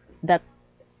entity that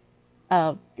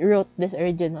wrote this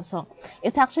original song.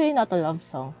 It's actually not a love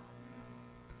song.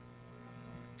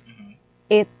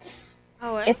 It's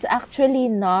oh, what? it's actually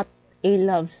not a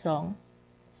love song.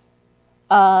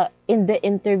 In the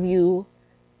interview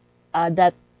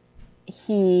that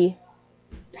he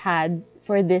had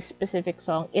for this specific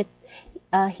song,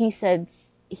 he said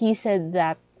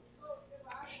that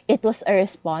it was a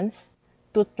response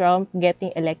to Trump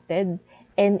getting elected,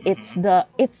 and it's the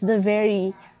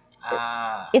very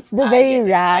I very get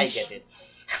it. I rash, get it.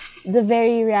 the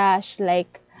very rash,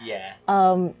 like Yeah.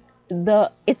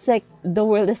 it's like the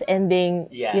world is ending.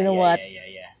 Yeah. You know yeah, what?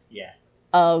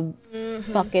 Yeah.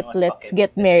 Fuck it, You know what? let's Fuck it.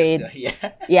 get Let's married. just go.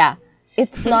 Yeah. Yeah,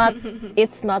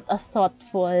 it's not a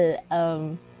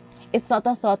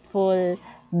thoughtful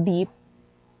deep,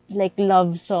 like,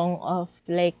 love song of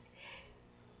like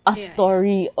a Yeah.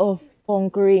 story of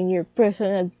conquering your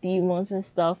personal demons and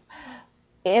stuff.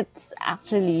 It's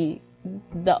actually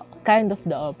the kind of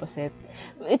the opposite.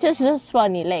 It's just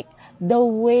funny, like the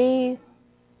way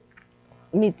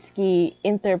Mitski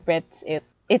interprets it.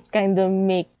 It kind of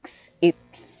makes it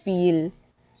feel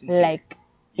Sincere. like,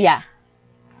 yeah.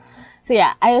 So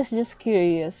yeah, I was just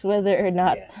curious whether or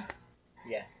not.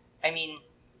 Yeah. I mean,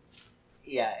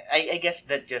 yeah, I guess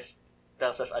that just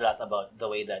tells us a lot about the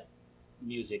way that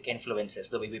music influences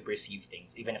the way we perceive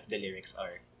things, even if the lyrics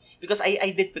are. Because I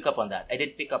did pick up on that. I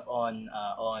did pick up on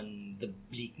the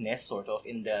bleakness, sort of,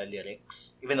 in the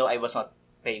lyrics, even though I was not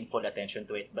paying full attention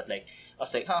to it. But like, I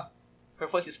was like, her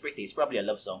voice is pretty. It's probably a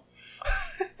love song.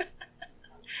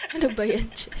 Ano ba yan,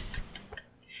 Jess?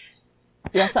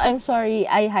 Yeah, so I'm sorry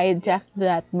I hijacked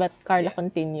that, but Carla, Yeah.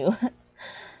 continue.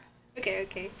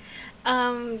 Okay.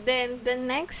 Then the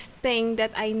next thing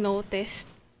that I noticed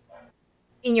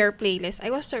in your playlist, I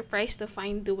was surprised to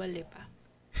find Dua Lipa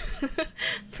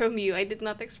from you. I did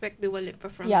not expect Dua Lipa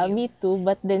from Yeah, you. me too,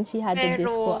 but then she had a Pero-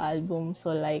 disco album,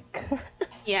 so like,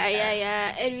 Yeah.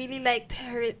 I really liked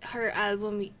her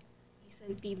album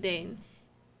recently then.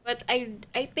 But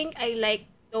I think I like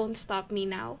Don't Stop Me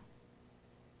Now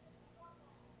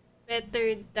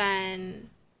better than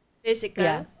Physical.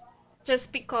 Yeah.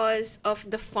 Just because of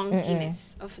the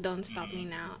funkiness of Don't Stop Me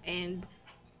Now and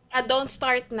Don't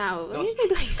Start Now. Don't Why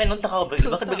did I say Kanunta ka ba?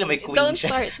 Don't Bakit Stop bigla may Me? Queen Don't siya?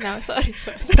 Start Now. Sorry.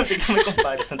 Bigla may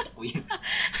comparison to Queen.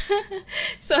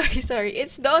 Sorry.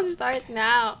 It's Don't Start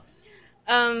Now.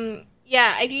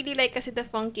 Yeah, I really like kasi the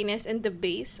funkiness and the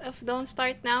bass of Don't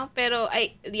Start Now. Pero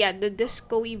the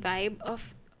disco-y vibe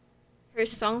of her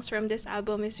songs from this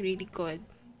album is really good.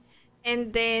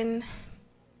 And then,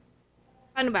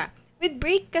 ano ba? With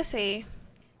Break kasi,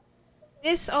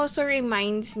 this also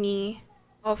reminds me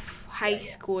of high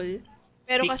school.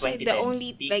 Pero Speak kasi 2010s. the only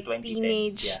Speak like 2010s,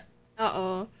 teenage,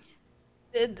 yeah.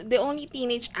 the only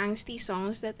teenage angsty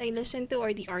songs that I listened to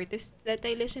or the artists that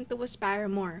I listened to was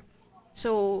Paramore.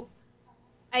 So,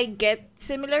 I get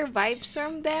similar vibes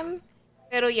from them.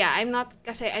 Pero yeah, I'm not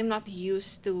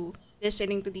used to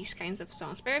listening to these kinds of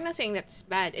songs. Pero I'm not saying that's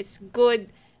bad. It's good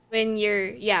when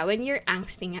you're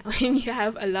angsty nga, when you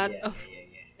have a lot Yeah, of yeah, yeah,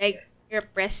 yeah. like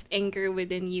repressed anger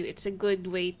within you, it's a good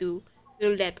way to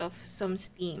let off some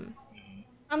steam.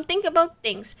 Think about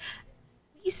things.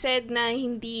 He said na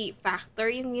hindi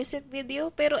factor yung music video,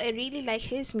 pero I really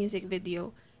like his music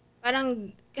video.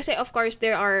 Parang kasi of course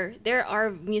there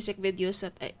are music videos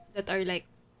that are like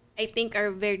I think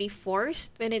are very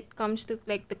forced when it comes to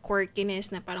like the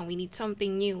quirkiness na parang we need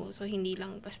something new. So hindi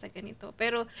lang basta ganito.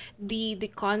 Pero the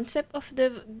concept of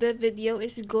the video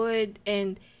is good,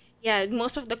 and yeah,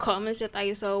 most of the comments that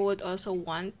I saw would also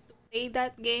want to play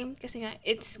that game kasi nga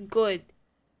it's good.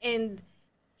 And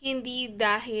hindi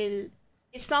dahil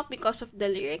it's not because of the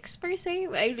lyrics per se.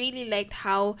 I really liked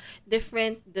how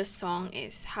different the song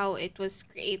is, how it was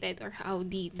created, or how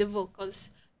the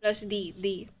vocals plus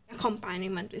the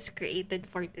accompaniment was created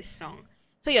for this song.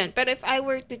 So yun, pero if I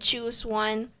were to choose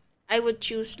one, I would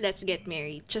choose Let's Get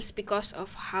Married just because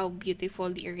of how beautiful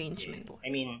the arrangement was.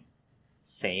 I mean,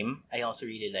 same. I also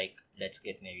really like Let's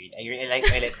Get Married. I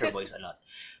like her voice a lot.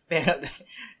 Pero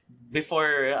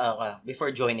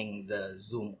before joining the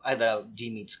the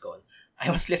G-Meets call, I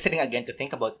was listening again to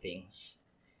think about things.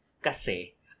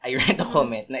 Kasi I read a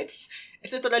comment na it's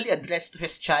literally addressed to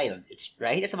his child. It's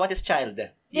right. It's about his child.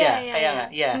 Yeah. Kaya nga,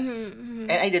 yeah.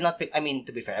 And I did not pick. I mean,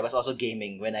 to be fair, I was also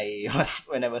gaming when I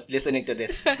was listening to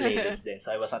this playlist. Then,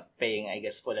 so I was not paying, I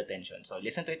guess, full attention. So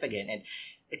listen to it again, and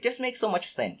it just makes so much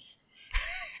sense.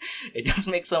 It just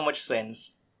makes so much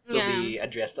sense to be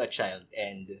addressed to a child,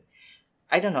 and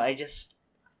I don't know.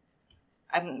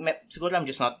 Siguro I'm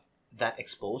just not that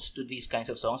exposed to these kinds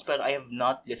of songs, but I have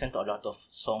not listened to a lot of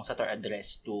songs that are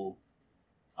addressed to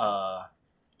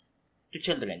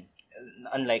children,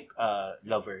 unlike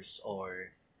lovers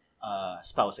or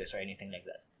spouses or anything like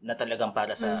that, na talagang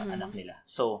para sa anak nila.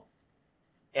 So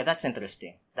yeah, that's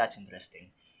interesting.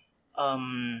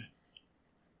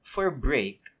 For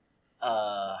break,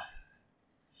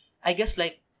 I guess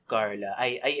like Carla,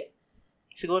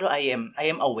 siguro I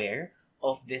am aware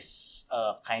of this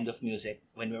kind of music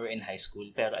when we were in high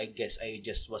school, pero I guess I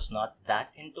just was not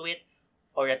that into it,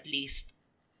 or at least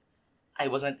I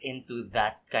wasn't into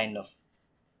that kind of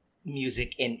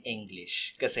music in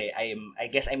English. Kasi I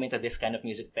guess I'm into this kind of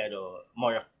music pero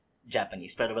more of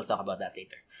Japanese, pero we'll talk about that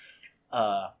later.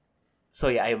 So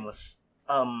yeah, I was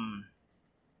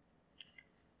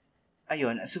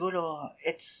ayun, siguro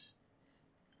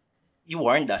you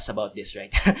warned us about this,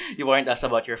 right? You warned us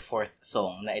about your fourth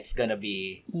song na it's gonna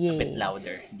be a bit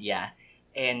louder. Yeah.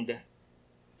 And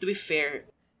to be fair,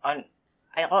 I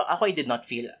did not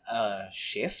feel a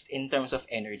shift in terms of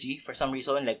energy for some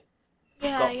reason, like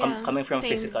coming from Same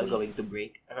physical way. going to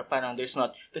break. Parang there's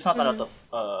not a lot of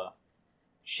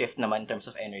shift naman in terms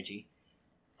of energy.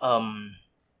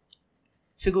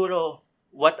 Siguro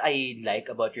what I like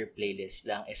about your playlist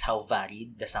lang is how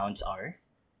varied the sounds are.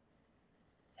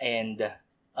 And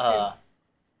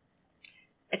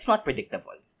it's not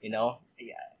predictable, you know?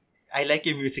 Yeah. I like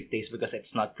your music taste because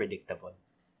it's not predictable.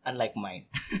 Unlike mine.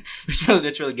 which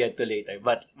we'll get to later.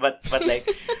 But like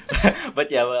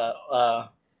but yeah,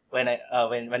 when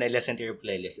I listen to your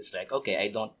playlist, it's like, okay, I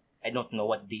don't know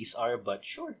what these are, but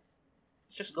sure.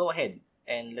 Let's just go ahead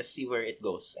and let's see where it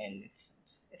goes, and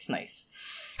it's nice.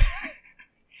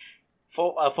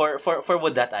 For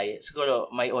Would That I,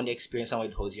 siguro my only experience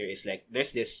with Hozier is like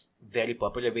there's this very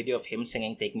popular video of him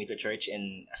singing "Take Me to Church"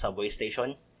 in a subway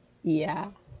station.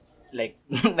 Yeah. Like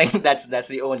that's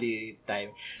the only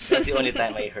time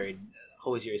I heard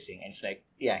Hozier sing, and it's like,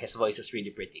 yeah, his voice is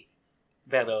really pretty.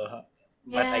 But I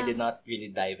Yeah. did not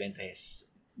really dive into his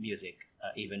music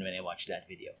even when I watched that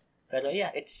video. But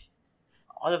yeah, it's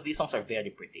all of these songs are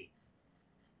very pretty.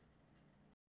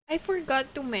 I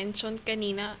forgot to mention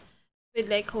kanina with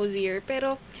like Hozier,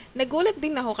 pero nagulat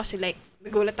din ako kasi like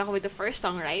nagulat ako with the first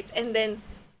song, right? And then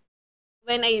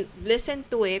when I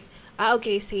listened to it,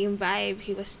 okay, same vibe.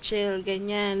 He was chill,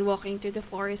 ganyan, walking through the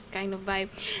forest kind of vibe.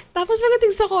 Tapos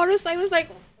pagdating sa chorus, I was like,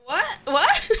 what?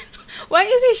 Why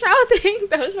is he shouting?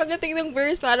 Tapos pagdating ng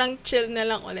verse, parang chill na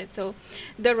lang ulit. So,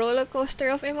 the roller coaster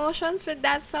of emotions with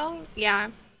that song,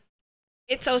 yeah,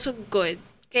 it's also good.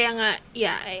 Kaya nga,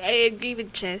 yeah, I agree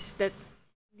with Chess that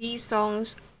these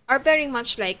songs are very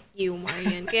much like you,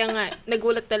 Marian. Kaya nga,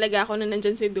 nagulat talaga ako na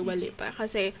nandyan si Dua Lipa.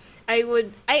 Kasi, I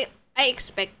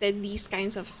expected these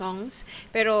kinds of songs.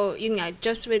 Pero, yun nga,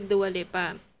 just with Dua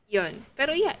Lipa, yun.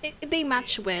 Pero yeah, they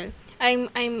match well.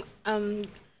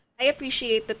 I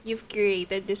appreciate that you've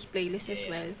curated this playlist as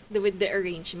well with the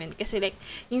arrangement. Kasi like,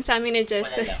 yung sa amin na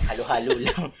just... Wala lang, halo-halo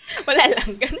lang. Wala lang,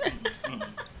 ganun.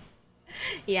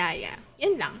 Yeah.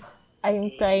 Yan lang.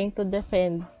 I'm trying to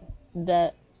defend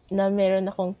na meron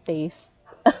akong taste.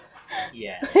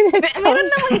 Yeah. when it Meron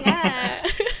comes naman nga.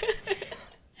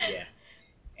 Yeah.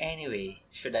 Anyway,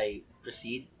 should I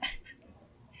proceed?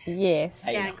 yes.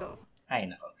 Ay, Yeah, nako. go. Ay,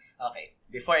 nako. Okay.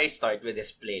 Before I start with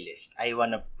this playlist, I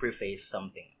wanna preface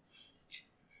something.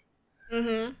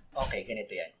 Mm-hmm. Okay,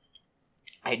 ganito yan.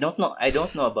 I don't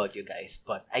know about you guys,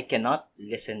 but I cannot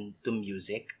listen to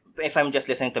music. If I'm just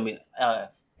listening to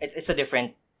it's a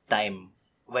different time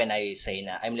when I say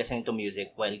na I'm listening to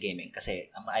music while gaming kasi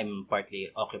I'm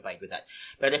partly occupied with that.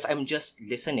 But if I'm just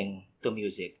listening to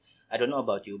music, I don't know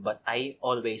about you, but I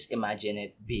always imagine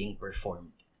it being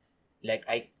performed. Like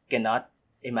I cannot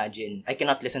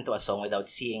listen to a song without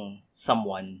seeing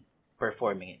someone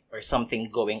performing it or something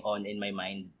going on in my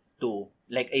mind to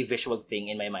like a visual thing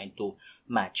in my mind to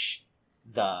match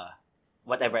the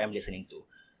whatever I'm listening to.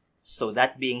 So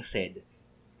that being said,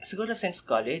 siguro since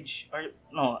college or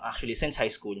no, actually since high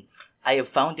school, I have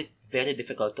found it very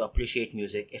difficult to appreciate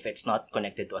music if it's not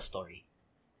connected to a story.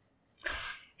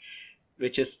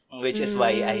 Which is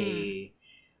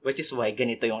why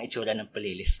ganito yung itsura ng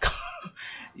playlist ko.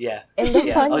 Yeah. And the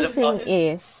Yeah. funny thing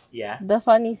is, Yeah.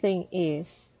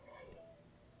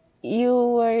 you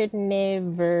were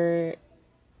never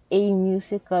a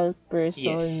musical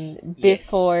person Yes.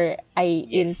 before I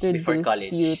Yes, before introduced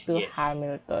college. you to Yes.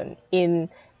 Hamilton in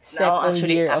No, second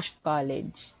actually, year of actu-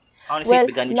 college. honestly, Well, it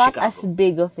began with not as Chicago.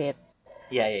 big of it.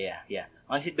 Yeah.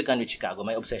 Honestly, it began with Chicago.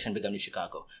 My obsession began with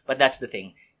Chicago. But that's the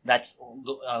thing. That's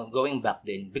going back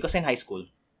then. Because in high school,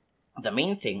 the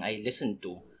main thing I listened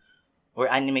to were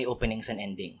anime openings and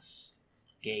endings.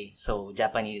 Okay, so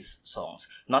Japanese songs.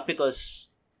 Not because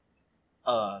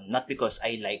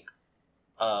I like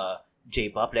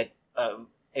J-pop. Like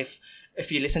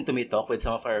if you listen to me talk with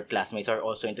some of our classmates who are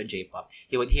also into J-pop,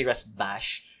 you would hear us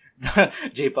bash the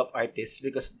J-pop artists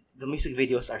because the music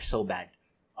videos are so bad.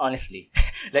 Honestly,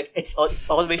 like it's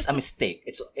always a mistake.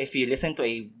 It's if you listen to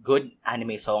a good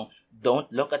anime song,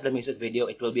 don't look at the music video.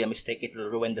 It will be a mistake. It will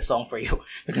ruin the song for you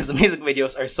because the music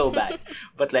videos are so bad.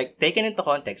 But like taken into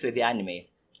context with the anime,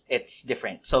 it's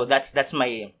different. So that's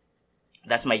my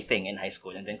thing in high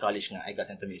school, and then college nga I got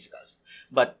into musicals.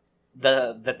 But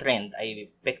the trend I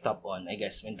picked up on, I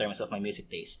guess, in terms of my music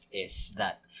taste is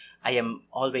that I am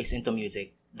always into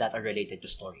music that are related to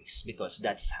stories because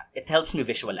it helps me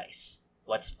visualize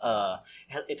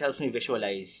it helps me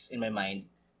visualize in my mind,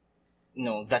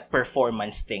 that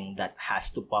performance thing that has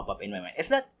to pop up in my mind.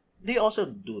 Do you also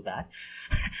do that?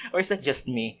 Or is that just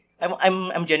me?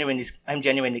 I'm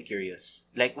genuinely curious.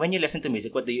 Like when you listen to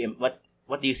music, what do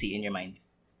you see in your mind?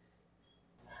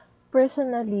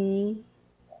 Personally,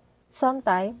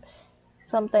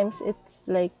 sometimes it's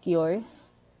like yours,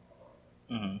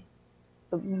 Mm-hmm.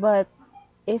 but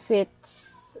if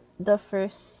it's the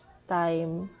first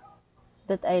time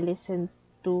that I listen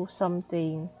to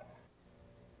something,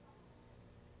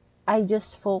 I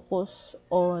just focus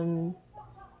on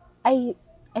I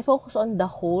I focus on the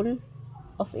whole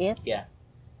of it, Yeah.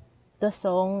 the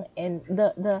song and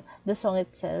the song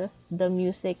itself, the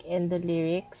music and the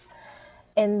lyrics.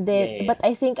 And Yeah, then yeah, yeah. but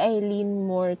I think I lean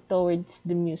more towards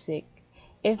the music.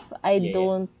 If I Yeah, yeah.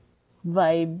 don't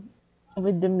vibe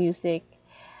with the music,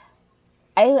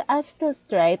 I'll still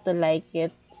try to like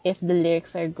it if the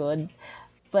lyrics are good.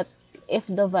 But if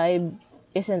the vibe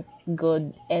isn't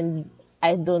good and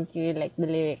I don't really like the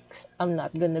lyrics, I'm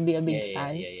not gonna be a Yeah, big yeah,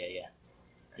 fan. yeah, yeah, yeah.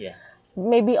 Yeah.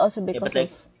 Maybe also Yeah, but because of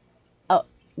like, uh,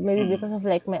 maybe mm, because of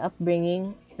like my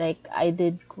upbringing. Like I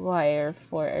did choir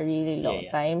for a really yeah, long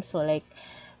yeah. time, so like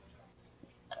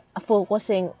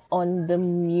focusing on the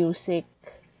music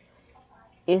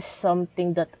is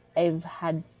something that I've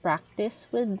had practice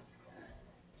with.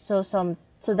 So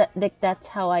that like that's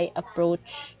how I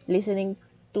approach listening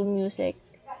to music.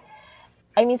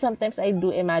 I mean, sometimes I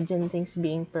do imagine things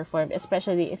being performed,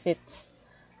 especially if it's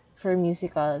for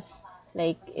musicals.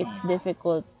 Like it's Mm,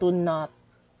 difficult to not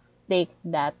take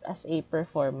that as a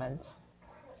performance.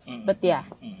 mm, But yeah,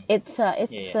 mm, mm. Yeah,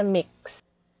 it's yeah. a mix.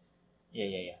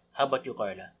 Yeah. How about you,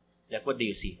 Carla? Like, what do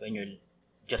you see when you're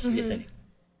just Mm-hmm. listening?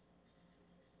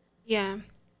 Yeah.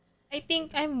 I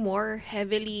think I'm more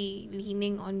heavily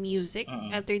leaning on music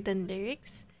Mm-mm. rather than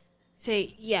lyrics.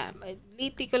 Say, yeah,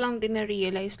 lately ko lang din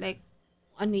na-realize like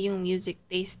ano yung music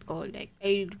taste ko. Like,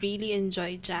 I really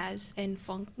enjoy jazz and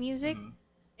funk music. Mm-hmm.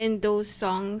 And those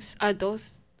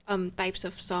types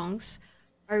of songs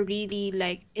are really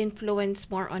like influence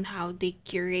more on how they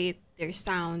curate their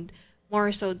sound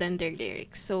more so than their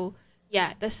lyrics. So,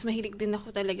 yeah, tas mahilig din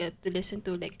ako talaga to listen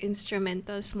to like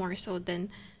instrumentals more so than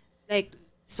like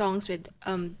songs with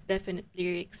definite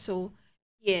lyrics. So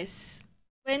yes,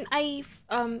 when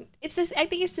it's this, I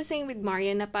think it's the same with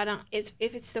Marian na parang it's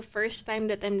if it's the first time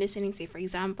that I'm listening, say for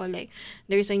example, like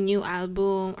there's a new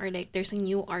album or like there's a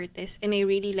new artist and I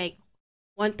really like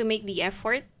want to make the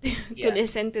effort to Yeah.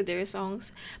 listen to their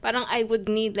songs, parang I would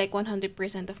need like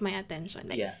 100% of my attention.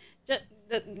 Like Yeah.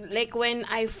 like when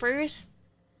I first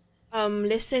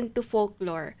listened to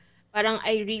Folklore, parang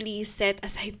I really set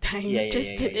aside time Yeah, yeah,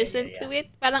 just yeah, to yeah, yeah, listen yeah, to yeah. it.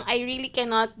 Parang I really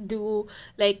cannot do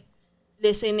like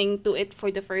listening to it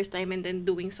for the first time and then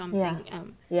doing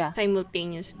something Yeah.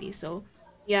 simultaneously. So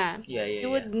yeah, Yeah, yeah,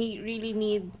 you yeah. would really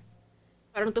need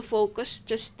parang to focus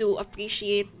just to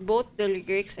appreciate both the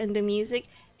lyrics and the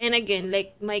music. And again,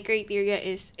 like my criteria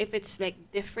is if it's like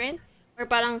different or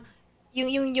parang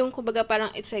yung kumbaga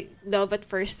parang it's like love at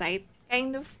first sight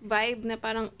kind of vibe na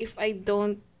parang if I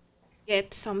don't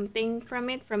get something from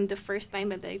it from the first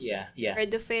time that I Yeah, yeah.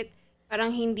 heard of it,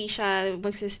 parang hindi siya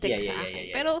magsistick Yeah, yeah, sa yeah, akin. yeah,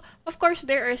 yeah. Pero of course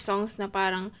there are songs na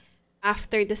parang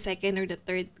after the second or the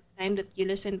third time that you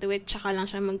listen to it, tsaka lang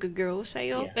siya mag-grow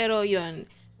sa'yo. Yeah. Pero yun,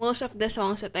 most of the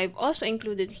songs that I've also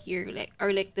included here like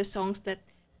are like the songs that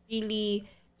really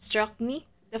struck me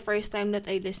the first time that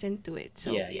I listened to it.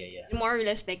 So Yeah, yeah, yeah. more or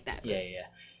less like that. Yeah, yeah.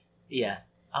 Yeah.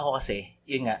 Ako kasi,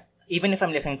 yun nga, even if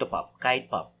I'm listening to pop, kahit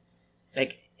pop,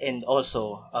 like, and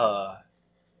also,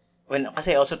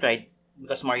 kasi I also tried,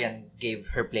 because Marian gave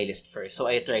her playlist first, so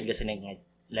I tried listening it,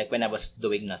 like, when I was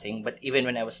doing nothing, but even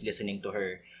when I was listening to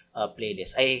her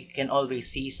playlist, I can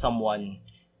always see someone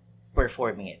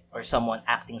performing it, or someone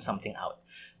acting something out.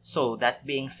 So, that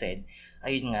being said,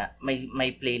 ayun nga,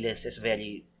 my playlist is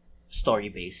very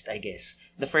story-based, I guess.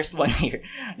 The first one here,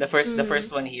 the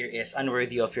first one here is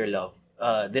Unworthy of Your Love.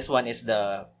 This one is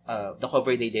the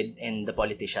cover they did in The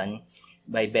Politician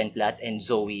by Ben Platt and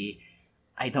Zoe.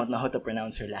 I don't know how to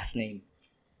pronounce her last name.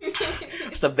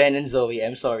 It's the Ben and Zoe,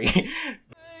 I'm sorry.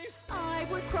 I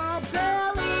would crawl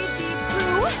belly deep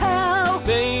through hell.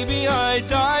 Baby, I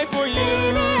die for you.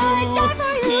 Baby, I die for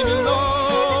you. Even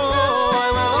though I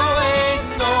will always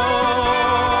know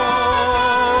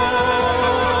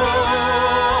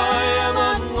I am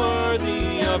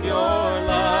unworthy of your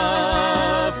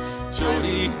love.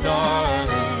 Jody,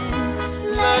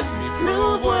 darling, let me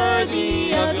prove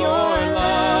worthy of your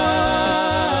love.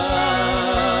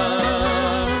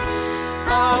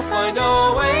 I'll find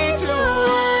a way to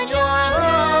earn your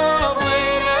love.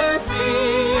 Wait and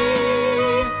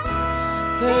see.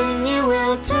 Then you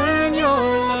will turn your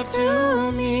love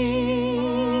to me.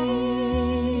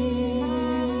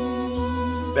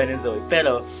 Ben and Zoe.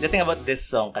 Pero, the thing about this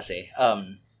song kasi,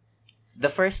 the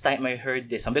first time I heard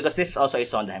this song, because this is also a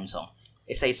Sondheim song,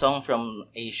 it's a song from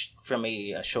a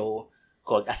show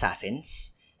called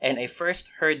Assassins. And I first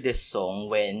heard this song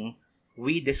when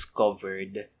we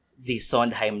discovered the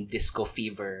Sondheim Disco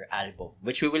Fever album,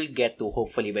 which we will get to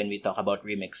hopefully when we talk about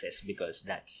remixes, because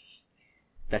that's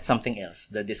something else.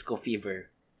 The Disco Fever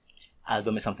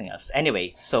album is something else.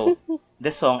 Anyway, so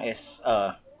this song is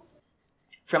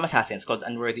from Assassins called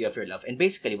Unworthy of Your Love. And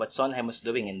basically what Sondheim was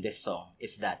doing in this song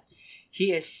is that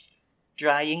he is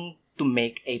trying to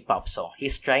make a pop song.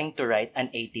 He's trying to write an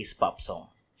 80s pop song.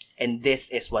 And this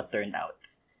is what turned out.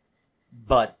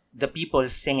 But the people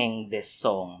singing this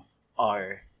song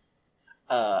are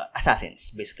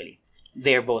assassins, basically.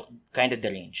 They're both kind of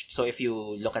deranged. So if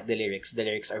you look at the lyrics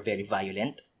are very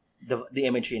violent. The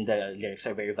imagery in the lyrics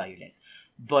are very violent.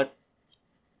 But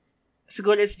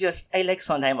siguro it's just, I like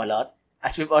Sondheim a lot,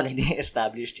 as we've already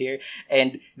established here.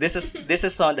 And this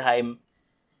is Sondheim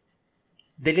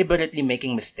deliberately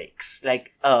making mistakes.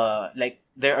 Like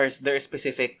there are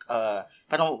specific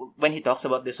parang when he talks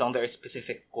about this song, there are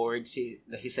specific chords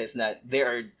he says that there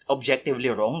are objectively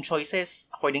wrong choices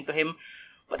according to him,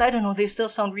 but I don't know, they still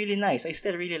sound really nice. I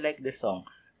still really like this song.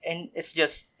 And it's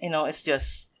just, and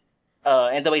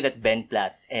the way that Ben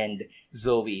Platt and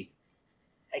Zoe,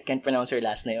 I can't pronounce her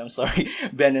last name, I'm sorry,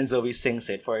 Ben and Zoe sings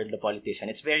it for The Politician.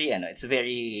 It's very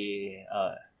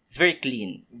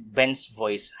clean. Ben's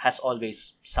voice has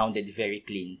always sounded very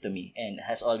clean to me and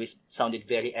has always sounded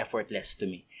very effortless to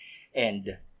me.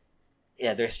 And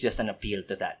yeah, there's just an appeal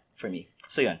to that for me.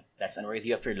 So yun, that's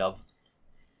Unworthy of Your Love.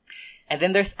 And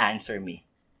then there's Answer Me,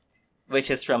 which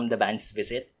is from the band's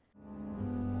Visit.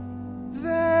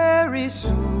 Very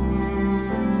soon,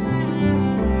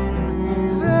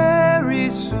 very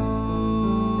soon,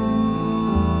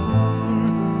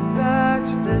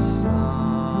 that's the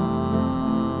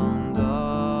sound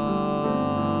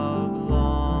of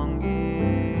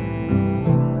longing.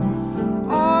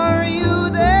 Are you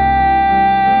there?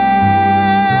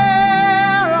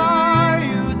 Are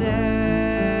you there?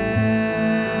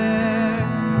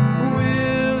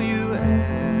 Will you answer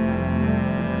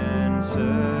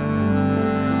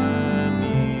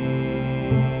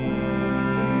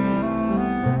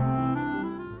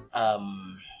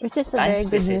Which is a Band's very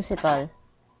good Visit. musical.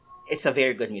 It's a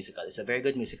very good musical. It's a very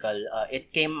good musical.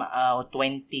 It came out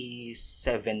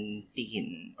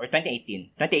 2017 or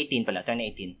 2018. 2018 pala.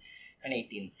 2018.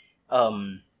 2018.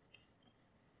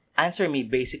 Answer Me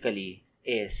basically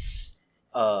is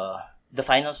the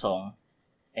final song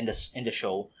in the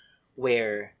show,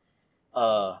 where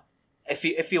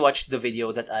if you watch the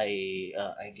video that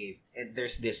I gave,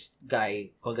 there's this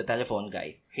guy called the telephone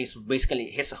guy. He's basically,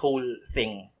 his whole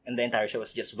thing in the entire show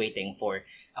was just waiting for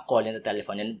a call in the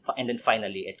telephone, and then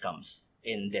finally it comes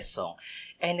in this song,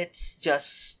 and it's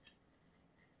just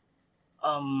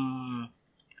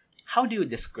how do you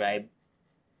describe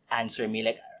Answer Me?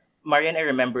 Like, Marian, I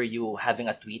remember you having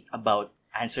a tweet about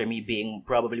Answer Me being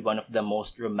probably one of the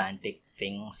most romantic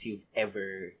things you've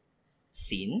ever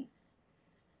seen.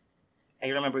 I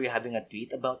remember you having a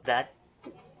tweet about that.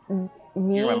 Me,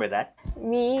 You remember that?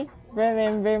 me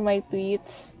remember my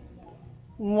tweets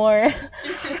more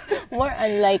more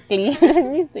unlikely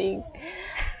than you think.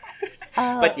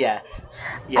 But yeah.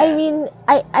 I mean,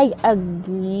 I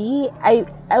agree. I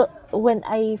when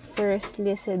I first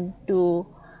listened to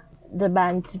the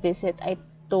Band's Visit, I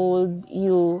told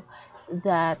you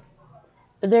that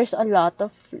there's a lot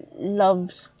of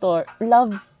love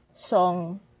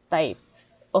song type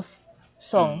of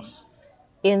songs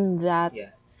in that Yeah.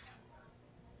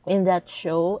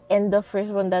 show, and the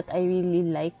first one that I really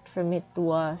liked from it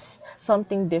was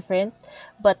Something Different,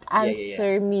 but Yeah.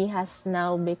 Answer Me has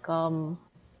now become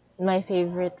my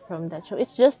favorite from that show.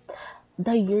 It's just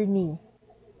the yearning.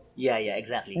 Yeah,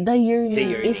 exactly. The yearning The is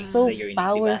yearning, so the yearning, diba?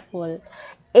 powerful.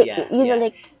 Yeah, You know, yeah.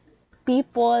 like,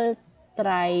 people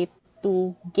try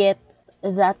to get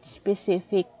that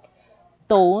specific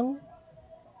tone,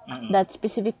 that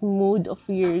specific mood of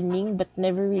yearning, but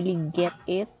never really get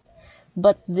it.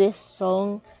 But this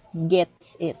song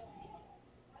gets it.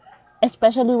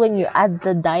 Especially when you add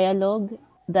the dialogue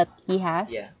that he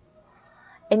has. Yeah.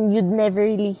 And you'd never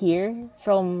really hear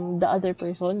from the other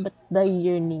person, but the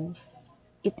yearning.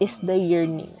 It is the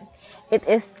yearning. It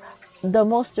is the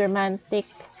most romantic,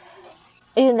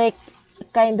 like,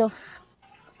 kind of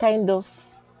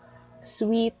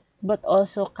sweet, but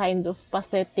also kind of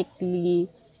pathetically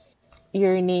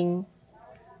yearning.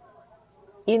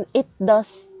 It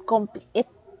does it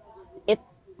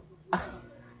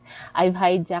I've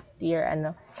hijacked your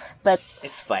but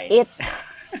It's fine. it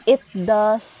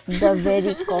does the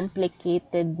very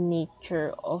complicated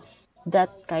nature of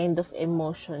that kind of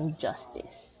emotion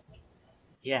justice.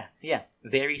 Yeah.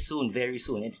 Very soon.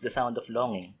 It's the sound of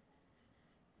longing.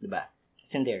 Diba?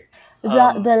 It's in there. The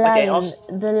But then also,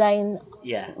 line,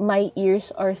 yeah. my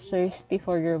ears are thirsty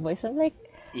for your voice. I'm like,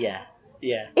 Yeah.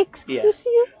 excuse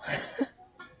you?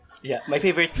 Yeah, my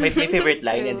favorite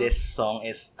line in True. this song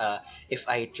is, if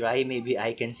I try, maybe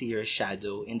I can see your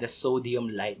shadow in the sodium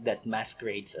light that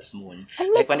masquerades as moon. I'm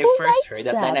Like, like, when I who first writes heard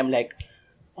that line, that? I'm like,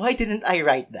 why didn't I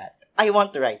write that? I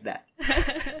want to write that.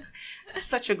 It's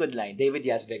such a good line. David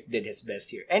Yazbek did his best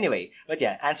here. Anyway, but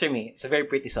yeah, Answer Me. It's a very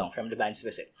pretty song from the Band's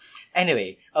Visit.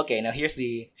 Anyway, okay, now here's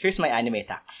my anime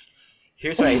tax.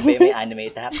 Here's where I pay my anime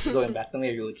tax. Going back to my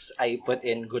roots, I put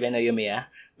in Gure no Yumiya,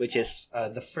 which is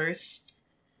the first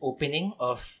opening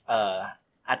of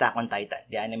Attack on Titan,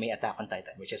 the anime Attack on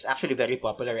Titan, which is actually very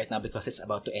popular right now because it's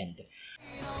about to end.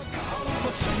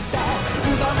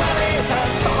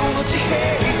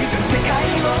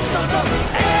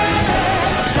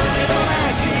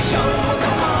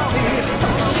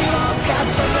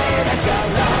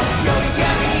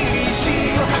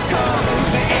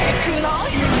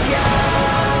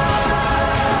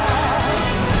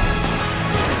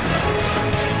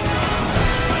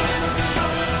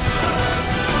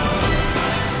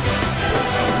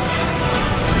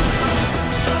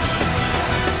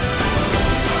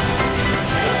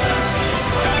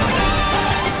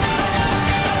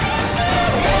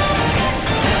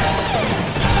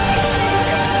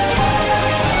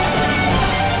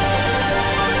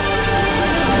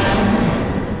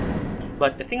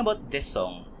 But the thing about this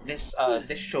song, this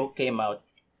show came out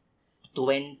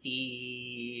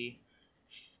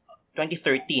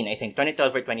 2013, I think,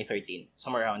 2012 or 2013,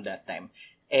 somewhere around that time.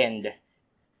 And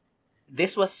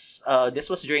this was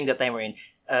during the time wherein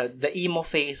the emo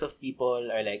phase of people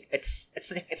are like, it's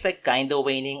like kind of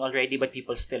waning already, but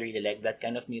people still really like that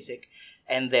kind of music.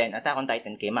 And then Attack on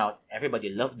Titan came out. Everybody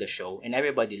loved the show, and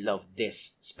everybody loved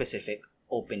this specific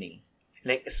opening.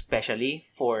 Like, especially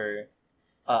for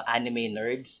anime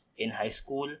nerds in high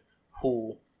school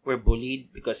who were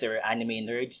bullied because they were anime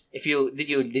nerds. Did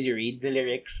you read the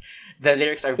lyrics? The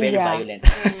lyrics are very Yeah. violent.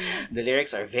 The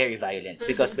lyrics are very violent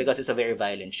because it's a very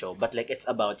violent show. But like, it's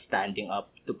about standing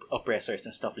up to oppressors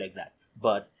and stuff like that.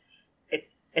 But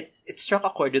it struck a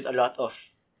chord with a lot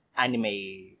of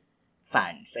anime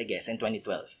fans, I guess, in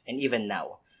 2012 and even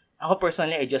now. Ako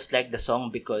personally, I just like the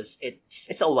song because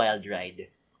it's a wild ride.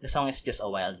 The song is just a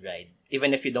wild ride.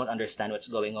 Even if you don't understand what's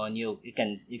going on, you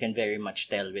can very much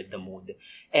tell with the mood.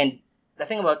 And the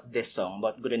thing about this song,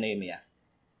 about Guru no Yumiya,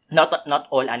 not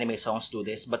all anime songs do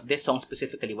this, but this song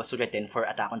specifically was written for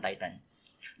Attack on Titan.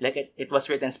 Like it was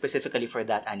written specifically for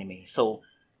that anime. So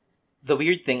the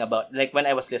weird thing about, like, when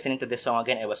I was listening to this song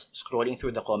again, I was scrolling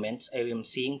through the comments. I am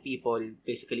seeing people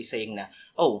basically saying na,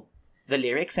 oh, the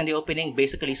lyrics and the opening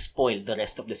basically spoiled the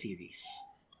rest of the series.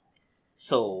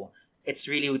 So it's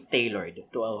really tailored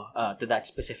to that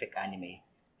specific anime.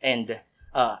 And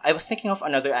I was thinking of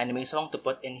another anime song to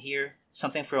put in here,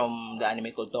 something from the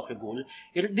anime called Tokyo Ghoul.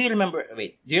 Do you remember?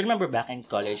 Wait, do you remember back in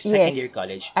college, second year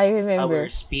college, I remember. our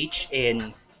speech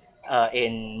in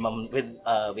with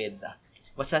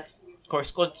what's that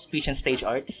course called? Speech and Stage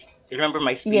Arts. You remember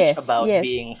my speech Yes, about yes.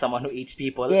 being someone who eats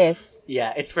people? Yes.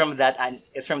 Yeah, it's from that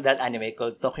anime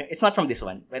called Tokyo. It's not from this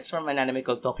one. It's from an anime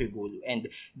called Tokyo Ghoul, and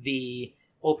the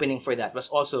opening for that was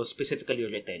also specifically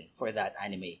written for that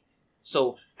anime.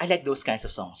 So I like those kinds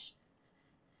of songs,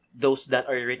 those that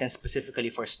are written specifically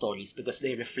for stories because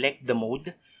they reflect the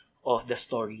mood of the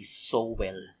story so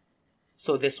well.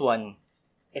 So this one,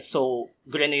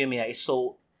 Gure no Yumiya is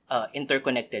so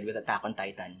interconnected with Attack on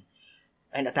Titan.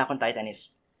 And Attack on Titan is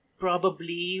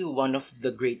probably one of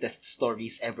the greatest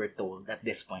stories ever told at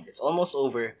this point. It's almost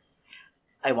over.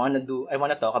 I wanna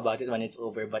talk about it when it's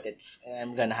over, but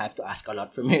I'm gonna have to ask a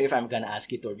lot from you if I'm gonna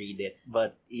ask you to read it.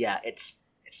 But yeah, it's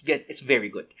good. It's very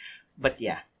good. But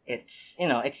yeah, it's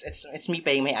me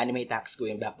paying my anime tax,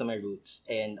 going back to my roots,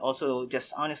 and also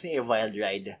just honestly a wild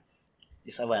ride.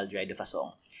 Just a wild ride of a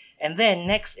song. And then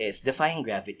next is Defying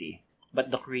Gravity,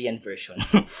 but the Korean version.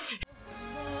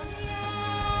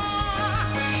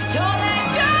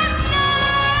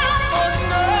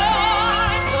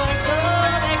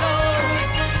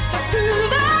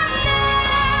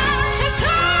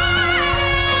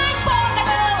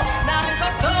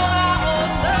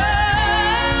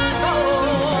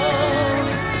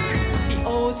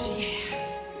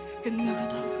 그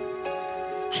누구도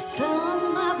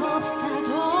어떤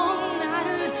마법사도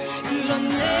나를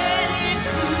끌어내릴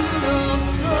순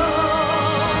없어.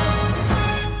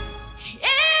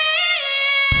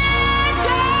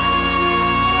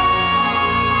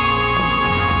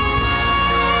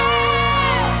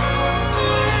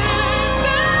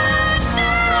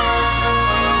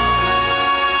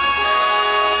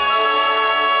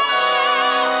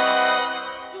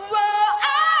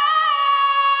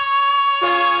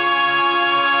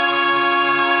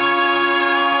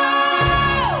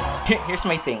 Here's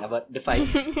my thing about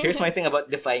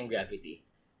Defying Gravity.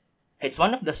 It's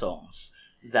one of the songs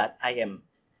that I am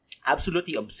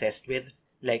absolutely obsessed with.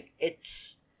 Like,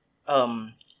 it's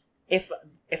if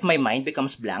my mind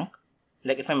becomes blank,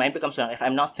 if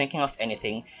I'm not thinking of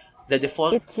anything, the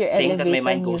default It's your thing that my elevator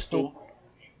mind goes music.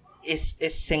 to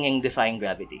is singing Defying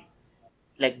Gravity.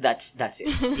 Like, that's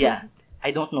it. Yeah.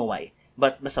 I don't know why.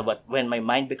 But basta what, when my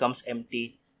mind becomes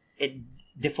empty, it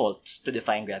defaults to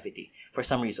Defying Gravity for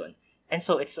some reason. And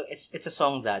so it's a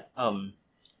song that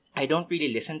I don't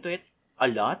really listen to it a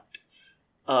lot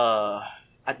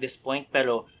at this point,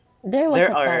 pero There was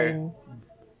there a are time.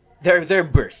 there are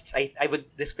bursts. I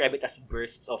would describe it as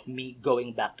bursts of me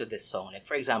going back to this song. Like,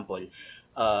 for example,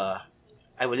 I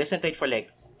will listen to it for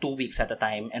like 2 weeks at a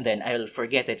time, and then I will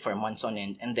forget it for months on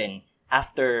end, and then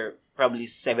after probably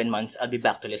 7 months, I'll be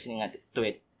back to listening to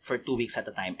it for 2 weeks at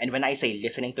a time. And when I say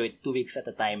listening to it 2 weeks at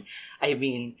a time, I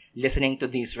mean listening to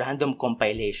these random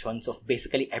compilations of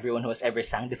basically everyone who has ever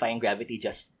sang Defying Gravity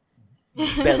just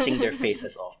belting their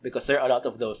faces off, because there are a lot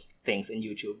of those things in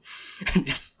YouTube.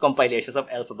 Just compilations of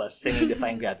Elphaba singing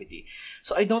Defying Gravity.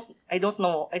 So I don't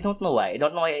know why. I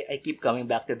don't know why I keep coming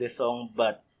back to this song,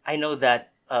 but I know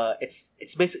that it's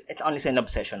honestly an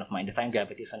obsession of mine. Defying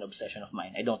Gravity is an obsession of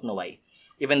mine. I don't know why.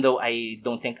 Even though I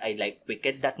don't think I like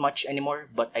Wicked that much anymore,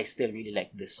 but I still really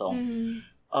like this song.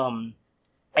 And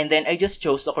then I just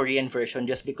chose the Korean version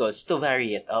just because, to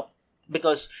vary it up.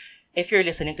 Because if you're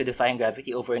listening to Defying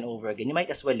Gravity over and over again, you might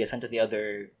as well listen to the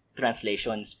other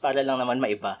translations para lang naman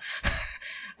maiba.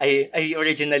 I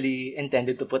originally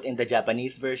intended to put in the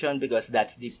Japanese version because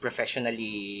that's the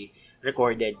professionally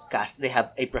recorded cast. They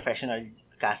have a professional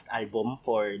cast album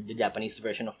for the Japanese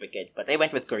version of Wicked. But I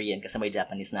went with Korean kasi may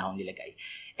Japanese na akong nilagay.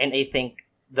 And I think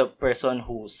the person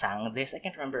who sang this, I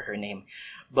can't remember her name,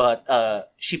 but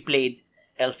she played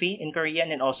Elfie in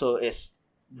Korean and also is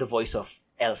the voice of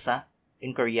Elsa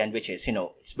in Korean, which is,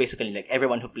 it's basically like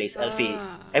everyone who plays Elfie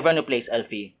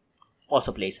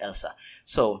also plays Elsa.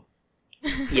 So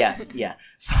Yeah.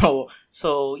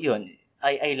 So yun,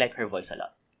 I like her voice a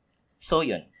lot. So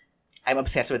yun, I'm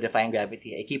obsessed with Defying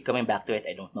Gravity. I keep coming back to it.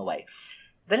 I don't know why.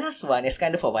 The last one is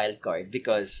kind of a wild card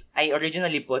because I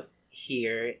originally put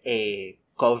here a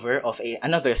cover of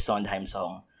another Sondheim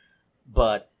song,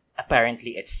 but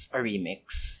apparently it's a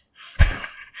remix.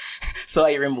 So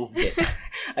I removed it.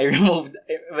 I removed.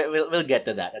 We'll get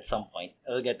to that at some point.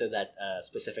 We'll get to that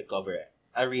specific cover,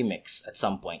 a remix at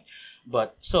some point.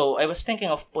 But so I was thinking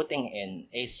of putting in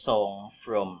a song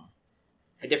from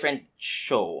a different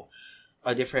show,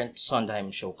 a different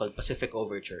Sondheim show called Pacific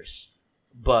Overtures.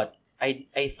 But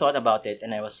I thought about it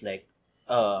and I was like,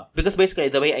 because basically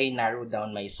the way I narrowed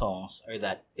down my songs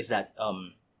is that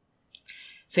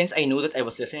since I knew that I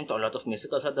was listening to a lot of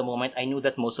musicals at the moment, I knew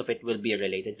that most of it will be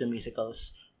related to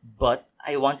musicals. But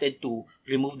I wanted to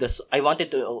I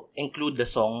wanted to include the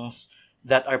songs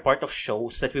that are part of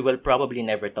shows that we will probably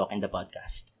never talk in the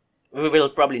podcast. We will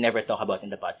probably never talk about in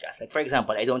the podcast. Like, for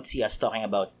example, I don't see us talking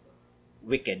about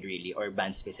Wicked, really, or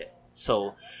Band's Visit.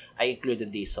 So, I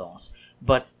included these songs.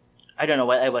 But, I don't know,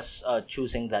 while I was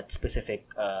choosing that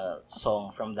specific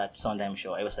song from that Sondheim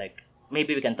show, I was like,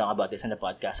 maybe we can talk about this in the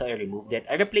podcast. So, I removed it.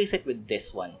 I replaced it with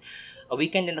this one. A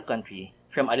Weekend in the Country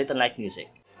from A Little Night Music.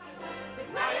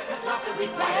 We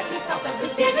quietly suffer. The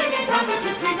season is how much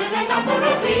is reason and for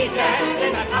a weekend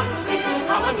in the country.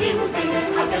 How amusing,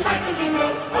 how delightfully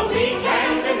low. A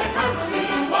weekend in the country,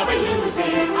 while we're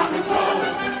losing our control.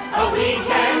 A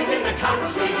weekend in the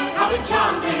country, how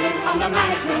enchanting on the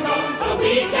manicure lawns. A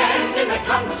weekend in the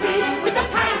country, with the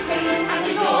panting and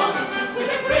the yawns. With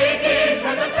the crickets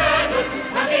and the pheasants,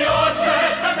 and the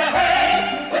orchards and the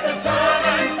hay. With the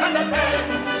servants and the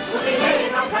peasants. We'll be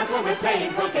laying our plans when we're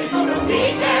playing croquet for a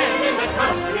weekend in the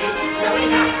country. So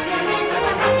inactive as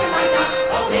a master like that.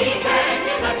 A weekend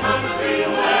in the country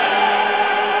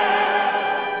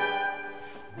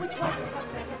with twice as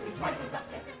upset as we twice as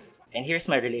upset. And here's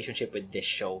my relationship with this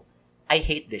show. I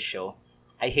hate this show.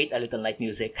 I hate A Little Night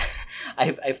Music.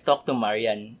 I've talked to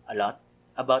Marian a lot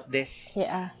about this.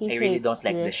 Yeah, I really don't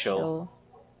like this show.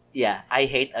 Yeah, I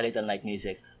hate A Little Night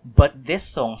Music. But this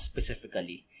song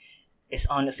specifically is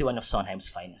honestly one of Sondheim's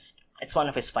finest. It's one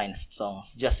of his finest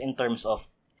songs, just in terms of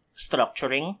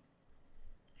structuring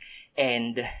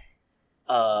and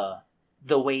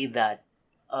the way that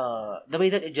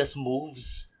it just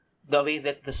moves, the way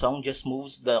that the song just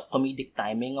moves, the comedic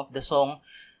timing of the song.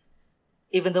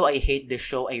 Even though I hate this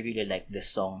show, I really like this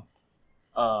song.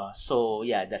 So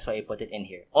yeah, that's why I put it in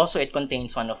here. Also, it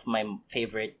contains one of my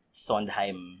favorite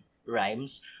Sondheim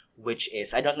rhymes, which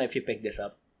is, I don't know if you picked this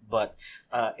up, but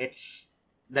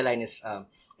the line is,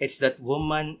 it's that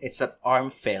woman, it's that arm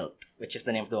felt, which is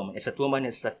the name of the woman. It's that woman,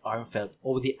 it's that arm felt.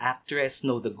 Oh, the actress,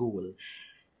 no, the ghoul.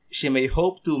 She may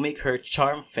hope to make her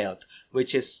charm felt,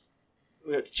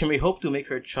 she may hope to make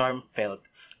her charm felt,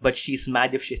 but she's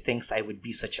mad if she thinks I would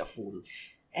be such a fool.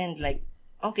 And like,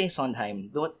 okay,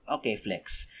 Sondheim, okay,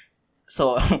 flex.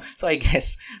 So I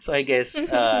guess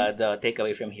the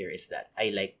takeaway from here is that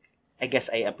I guess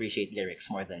I appreciate lyrics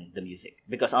more than the music,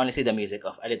 because honestly the music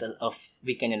of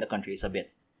Weekend in the Country is a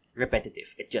bit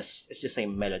repetitive. It's just the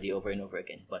same melody over and over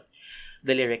again, but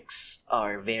the lyrics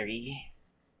are very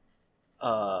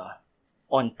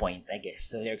on point, I guess.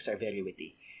 The lyrics are very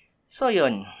witty. So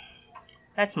yun,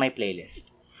 that's my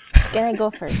playlist. Can I go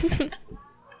first?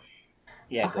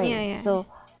 Yeah, go. Okay, Yeah. so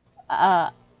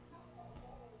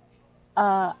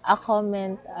a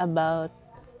comment about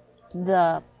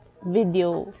the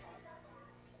video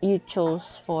you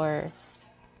chose for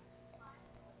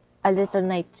A Little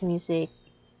Night Music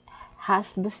has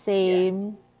the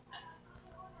same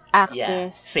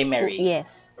actress. same Mary.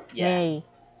 Yes, Yeah. Mary.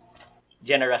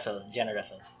 Jenna Russell.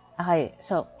 Okay,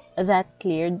 so that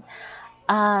cleared.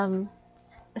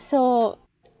 So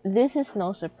this is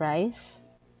no surprise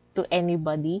to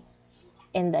anybody,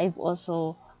 and I've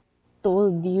also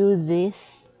told you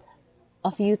this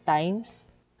a few times.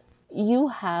 You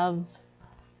have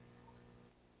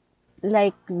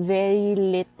like very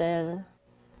little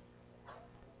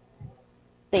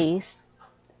taste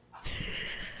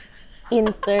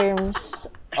in terms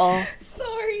of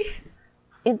Sorry.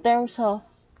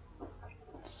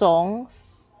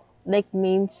 songs, like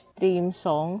mainstream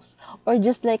songs, or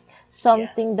just like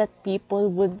something that people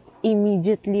would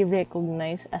immediately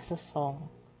recognize as a song.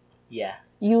 Yeah.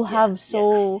 You have yeah.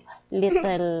 so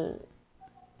little,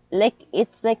 like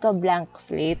it's like a blank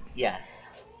slate, Yeah.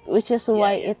 which is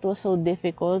why yeah. it was so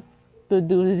difficult to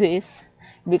do this,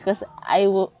 because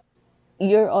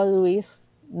you're always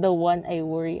the one I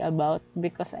worry about,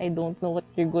 because I don't know what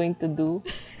you're going to do.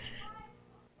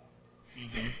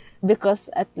 because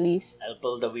at least I'll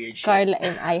pull the weird shit. Carla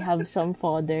and I have some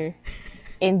fodder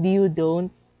and you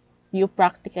don't. You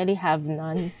practically have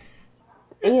none.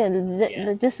 Ayun,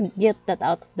 Yeah. just get that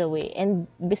out of the way. And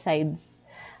besides,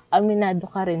 aminado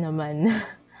ka rin naman.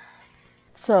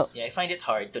 So, Yeah, I find it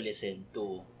hard to listen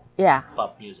to yeah.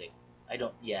 pop music. I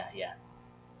don't, yeah, yeah.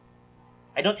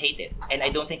 I don't hate it. And I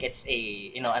don't think it's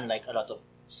a, unlike a lot of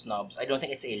snobs, I don't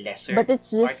think it's a lesser But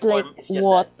it's art just like form. It's just that,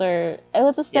 water.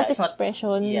 What is yeah, that it's not,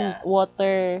 expression? yeah,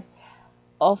 Water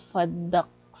off a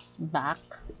duck's back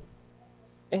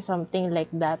or something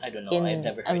like that I don't know. I've in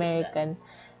never heard of that. American.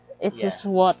 It's Yeah, just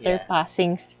water yeah,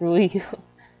 passing through you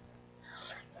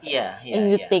yeah, and yeah,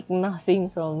 you yeah. take nothing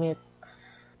from it.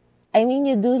 I mean,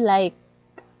 you do like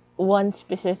one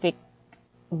specific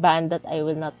band that I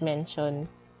will not mention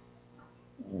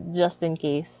just in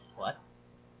case. What?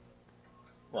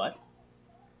 What?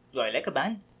 Do I like a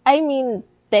band? I mean,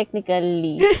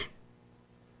 technically,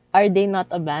 are they not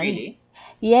a band? Really?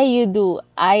 Yeah, you do.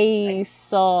 I I,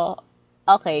 saw.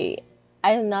 Okay,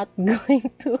 I'm not going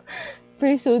to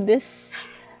pursue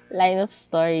this line of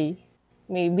story.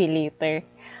 Maybe later.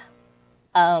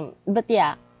 But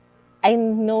yeah, I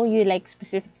know you like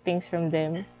specific things from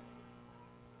them.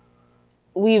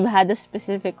 We've had a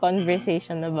specific mhm.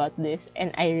 conversation about this,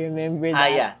 and I remember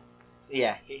that. Yeah.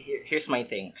 Yeah, here's my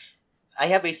thing. I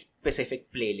have a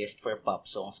specific playlist for pop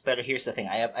songs, pero here's the thing.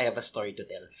 I have a story to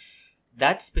tell.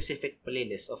 That specific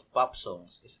playlist of pop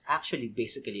songs is actually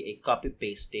basically a copy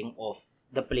pasting of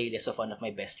the playlist of one of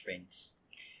my best friends.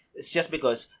 It's just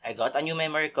because I got a new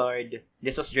memory card.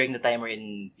 This was during the time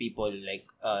wherein people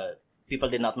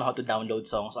did not know how to download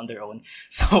songs on their own.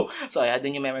 So I had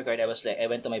the new memory card. I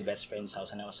went to my best friend's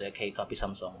house and I was like, hey, copy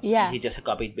some songs. And Yeah, he just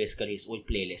copied basically his old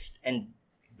playlist. And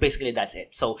basically that's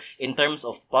it. So in terms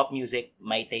of pop music,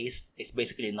 my taste is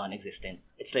basically non-existent.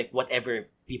 It's like whatever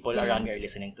people Yeah. around me are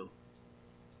listening to.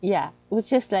 yeah.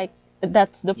 Which is like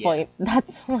that's the Yeah. point.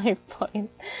 That's my point.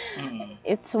 Mm-mm.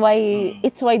 It's why Mm-mm.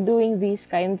 it's why doing these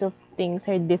kinds of things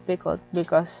are difficult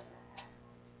because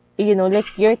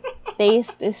like your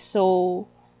taste is so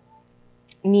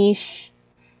niche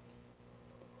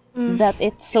Mm. that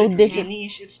it's Is so it really difficult.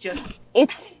 niche? It's just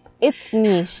It's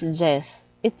niche, Jess.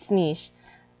 It's niche.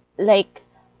 Like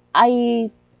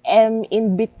I am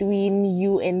in between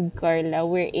you and Carla,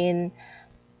 wherein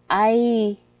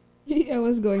I I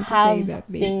was going to say have that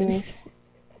later. things.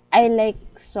 I like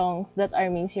songs that are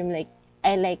mainstream. Like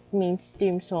I like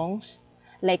mainstream songs,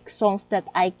 like songs that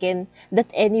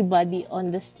anybody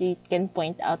on the street can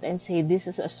point out and say this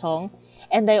is a song.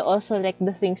 And I also like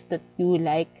the things that you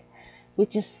like,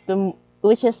 which is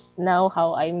now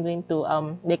how I'm going to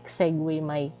like segue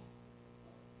my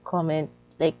comment.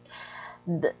 Like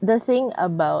the thing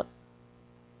about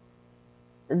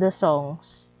the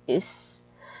songs is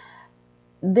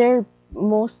they're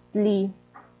mostly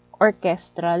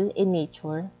orchestral in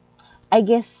nature. I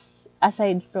guess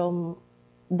aside from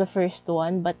the first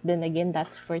one, but then again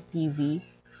that's for TV.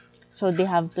 So they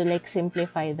have to like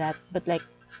simplify that. But like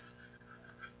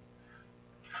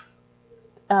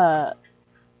uh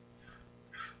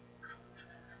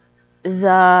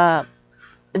the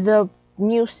the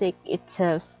music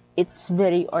itself, it's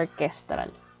very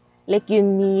orchestral. Like you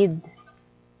need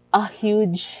a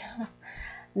huge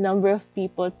number of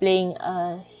people playing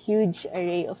a huge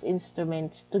array of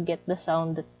instruments to get the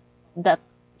sound that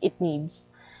it needs.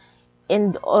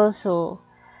 And also,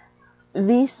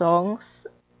 these songs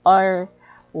are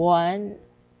one,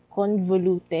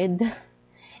 convoluted,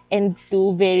 and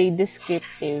two, very yes.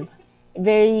 descriptive,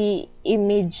 very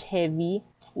image heavy,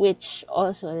 which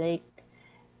also like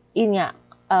yun nga,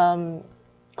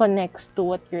 connects to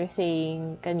what you're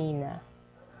saying kanina,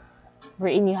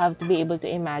 wherein you have to be able to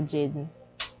imagine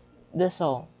the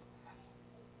song.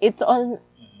 It's all,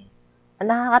 Mhm.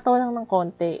 nakakatawa lang ng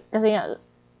konti. Kasi nga,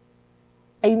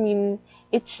 I mean,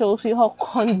 it shows you how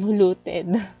convoluted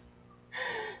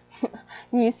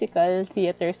musical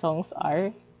theater songs are.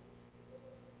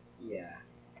 Yeah.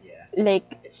 Yeah.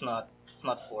 Like, It's not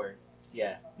for,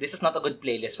 yeah. This is not a good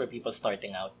playlist for people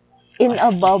starting out, in a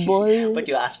honestly. bubble, But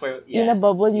you ask for, in a yeah.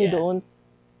 bubble, Yeah.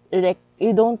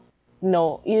 you don't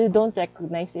know, you don't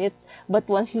recognize it. But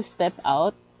once you step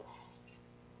out,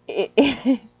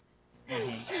 Hmm.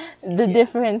 the Yeah.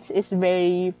 difference is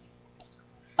very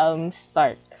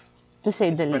stark, to say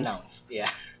It's the least. pronounced. Yeah.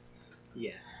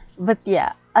 Yeah. But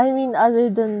yeah, I mean, other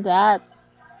than that,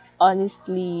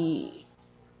 honestly,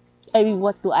 I mean,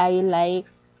 what do I like?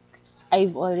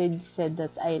 I've already said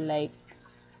that I like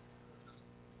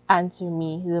Answer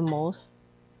Me the most.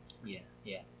 Yeah.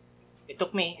 Yeah. it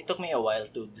took me a while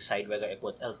to decide whether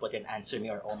I'll put in Answer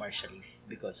Me or Omar Sharif,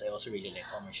 because I also really like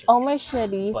Omar Sharif. Omar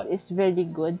Sharif But is very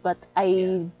good, but I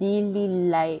yeah. really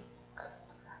like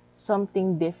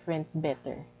something different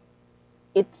better.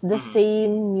 It's the Mm-hmm.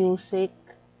 same music,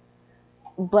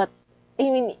 but I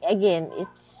mean, again,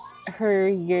 it's her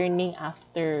yearning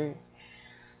after.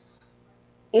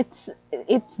 It's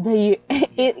the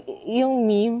Yeah. yung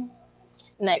meme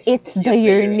na It's it's it's the just the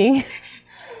yearning. yearning.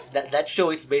 That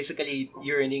show is basically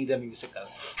yearning the musical.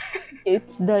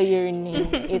 It's the yearning.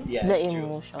 It's Yeah, the it's true.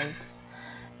 emotions.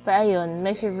 Pero ayun,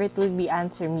 my favorite would be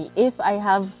Answer Me. If I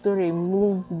have to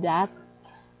remove that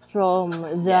from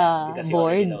Yeah, the because you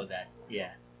already board, know that.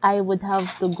 Yeah. I would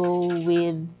have to go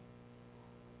with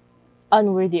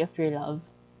Unworthy of Your Love.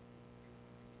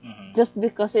 Mm-hmm. Just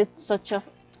because it's such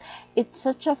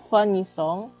a funny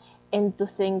song, and to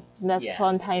think that Yeah, it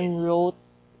Sondheim is. wrote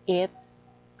it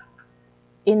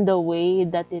in the way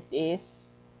that it is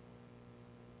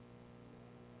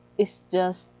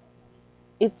just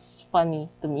it's funny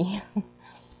to me.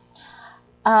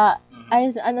 uh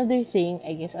Mm-hmm. another thing,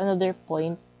 I guess, another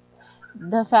point,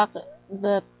 the fact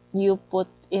that you put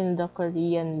in the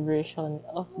Korean version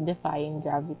of Defying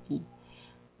Gravity.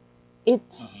 Mm-hmm.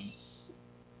 It's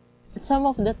some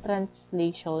of the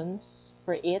translations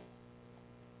for it.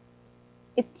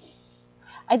 It's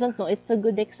I don't know, it's a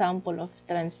good example of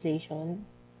translation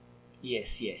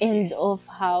Yes, yes, and yes. of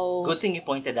how Good thing you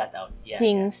pointed that out. Yeah, yeah.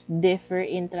 things differ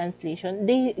in translation.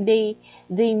 They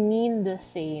mean the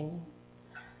same,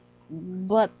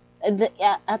 but at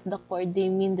the core they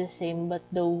mean the same, but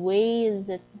the way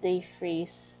that they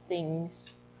phrase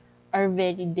things are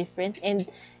very different. And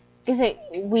kasi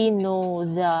we know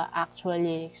the actual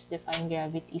lyrics, Defying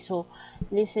Gravity, so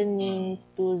listening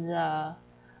Mm-hmm. to the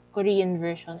Korean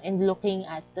version and looking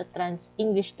at the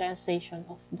English translation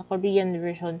of the Korean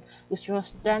version, which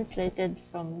was translated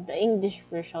from the English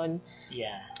version,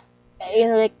 Yeah, you yeah.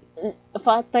 know, like,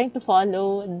 trying to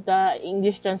follow the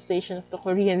English translation of the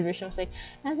Korean version. I was like,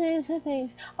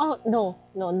 "Nothing. Oh no,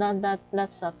 no, not that.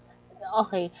 That's not.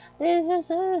 Okay. No,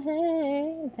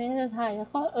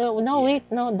 Yeah. wait,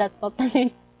 no, that's not the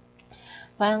lyric.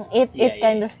 Parang it Yeah, yeah,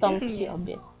 kind of yeah, yeah. stumps you Yeah. a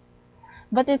bit.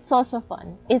 But it's also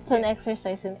fun. It's an Yeah.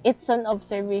 exercise and it's an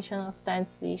observation of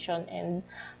translation and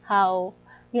how,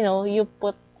 you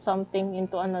put something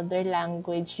into another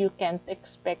language, you can't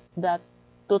expect that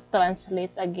to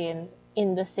translate again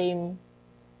in the same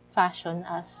fashion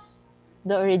as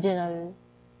the original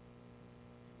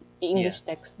Yeah. English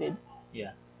text did.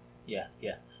 Yeah. Yeah,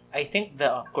 yeah. I think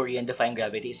the Korean Defying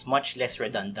Gravity is much less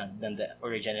redundant than the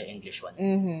original English one.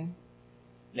 Mm-hmm.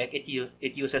 Like it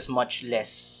uses much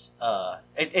less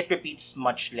it repeats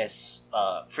much less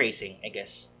phrasing, I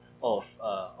guess, of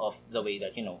the way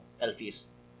that, Elfie is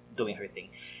doing her thing.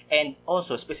 And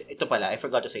also ito pala, I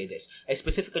forgot to say this. I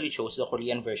specifically chose the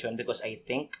Korean version because I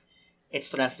think it's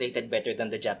translated better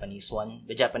than the Japanese one.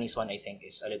 The Japanese one, I think,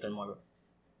 is a little more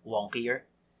wonkier.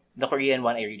 The Korean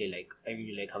one I really like. I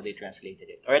really like how they translated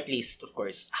it. Or at least, of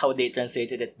course, how they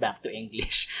translated it back to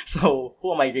English. So,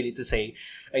 who am I really to say?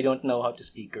 I don't know how to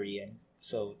speak Korean.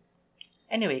 So,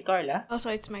 anyway, Carla,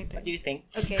 Also, it's my what turn. do you think?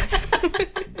 Okay.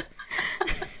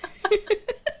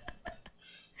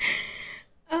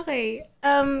 Okay.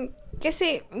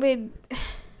 Kasi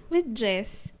with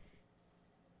Jess,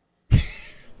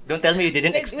 Don't tell me you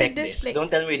didn't with expect this this. play.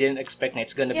 Don't tell me you didn't expect that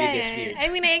it's gonna be Yeah, this yeah, yeah. weird. I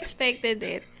mean, I expected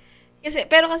it.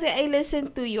 Pero kasi I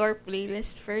listened to your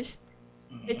playlist first,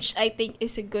 which I think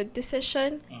is a good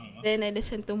decision. Then I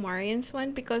listened to Marian's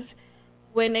one because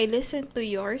when I listened to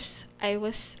yours, I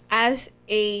was, as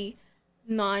a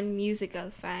non-musical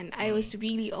fan, I was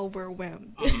really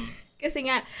overwhelmed.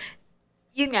 Kasi nga,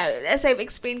 yun nga, as I've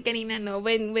explained kanina, no,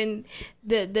 when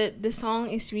the song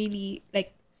is really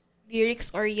like lyrics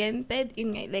oriented,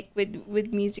 yun nga, like with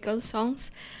musical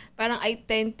songs, parang I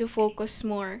tend to focus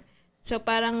more. So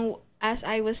parang as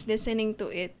I was listening to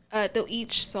it, to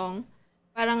each song,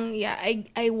 parang yeah,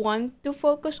 I want to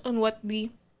focus on what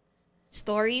the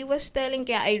story was telling,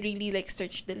 kaya I really like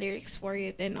searched the lyrics for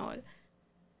it and all.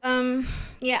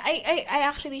 Yeah, I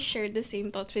actually shared the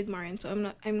same thoughts with Marian, so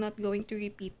I'm not going to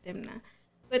repeat them na.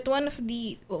 But one of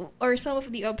the, or some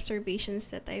of the observations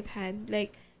that I've had,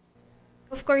 like,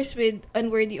 of course, with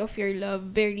Unworthy of Your Love,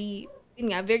 very,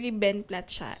 yun nga, very Ben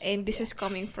Platt siya. And this is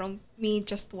coming from me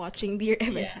just watching Dear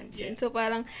Evan Yeah, Hansen. yeah. So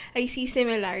parang I see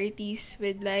similarities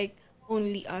with like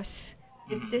Only Us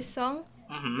with this song.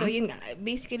 So yun nga,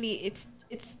 basically it's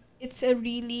a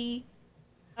really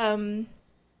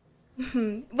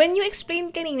when you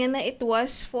explained kanina na it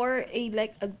was for a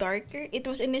darker, it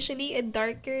was initially a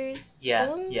darker Yeah,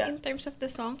 tone yeah. in terms of the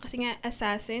song kasi nga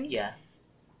assassins. Yeah.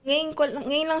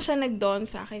 ngayon lang siya nag-dawn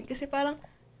sa akin. Kasi parang,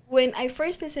 when I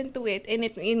first listened to it, and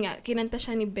yun nga, kinanta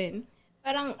siya ni Ben,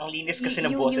 parang, Ang linis kasi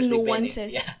ng boses ni Ben eh.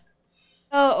 Yeah.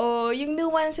 Oo, yung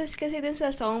nuances kasi dun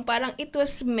sa song, parang it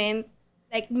was meant,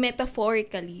 like,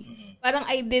 metaphorically. Parang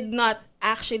I did not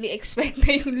actually expect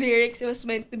na yung lyrics was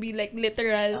meant to be, like,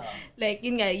 literal. Like,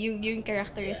 yun nga, yung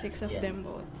characteristics of them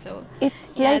both. So, It's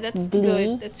yeah, like that's Glee.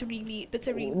 good. That's a really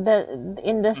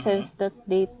In the sense that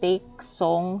they take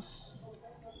songs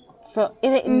from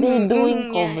they're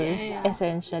doing covers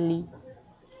essentially.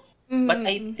 But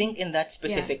I think in that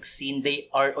specific scene,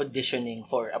 they are auditioning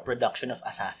for a production of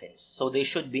Assassins. So they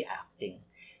should be acting.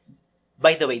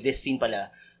 By the way, this scene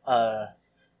pala,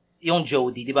 yung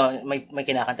Jodie, di ba may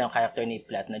kinakanta yung character ni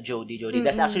Platt na Jodie.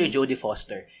 That's actually Jodie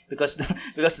Foster because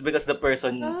the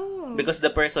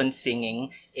person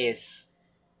singing is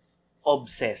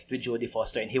obsessed with Jodie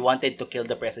Foster and he wanted to kill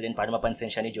the president para mapansin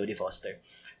siya ni Jodie Foster.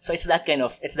 So it's that kind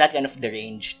of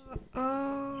deranged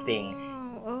thing.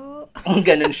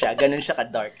 Ganun siya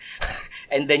ka-dark.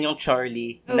 And then yung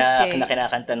Charlie na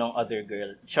kinakanta ng other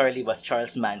girl. Charlie was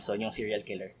Charles Manson, yung serial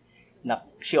killer. Na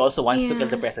she also wants to kill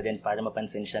the president para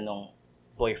mapansin siya nung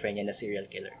boyfriend niya na serial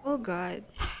killer. Oh God.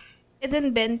 And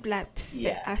then Ben Platt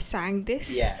sang this?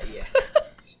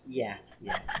 Yeah.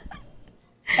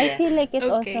 I feel like it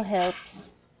also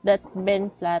helps that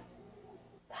Ben Platt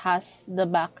has the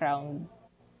background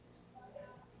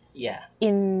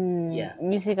in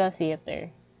musical theater.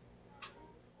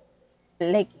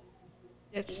 Like,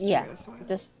 That's true as well.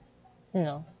 just,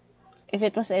 if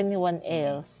it was anyone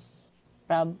else,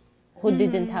 who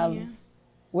didn't have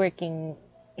working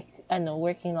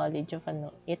knowledge of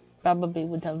it probably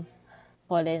would have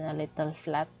fallen a little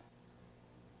flat.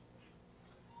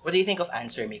 What do you think of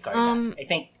Answer Me, Carla? I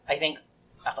think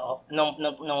ako,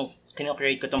 nung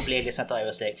kino-create ko tong playlist na to, I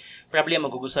was like, probably ang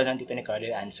magugustuhan lang dito ni Carla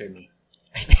yung Answer Me.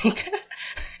 I think.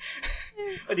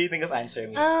 What do you think of Answer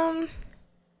Me?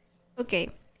 Okay.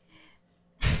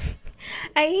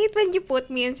 I hate when you put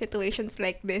me in situations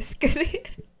like this kasi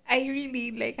I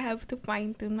really have to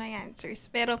fine-tune my answers.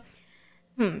 Pero,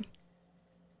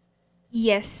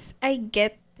 yes, I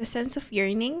get the sense of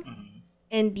yearning.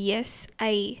 And yes,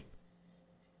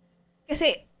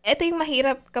 kasi ito yung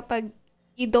mahirap kapag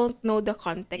you don't know the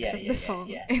context of the song.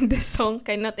 And the song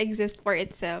cannot exist for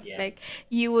itself. Like,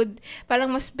 you would,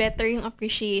 parang mas better yung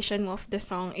appreciation mo of the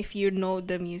song if you know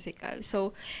the musical.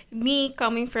 So, me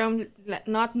coming from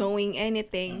not knowing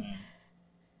anything,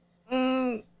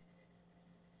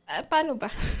 paano ba?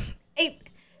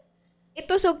 It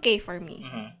was okay for me.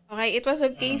 Okay? It was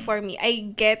okay for me.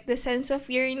 I get the sense of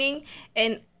yearning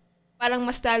and parang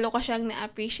mas lalo ko siyang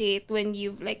na-appreciate when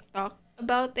you've talked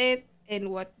about it and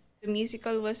what the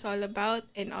musical was all about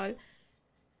and all.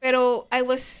 Pero I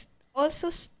was also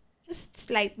just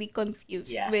slightly confused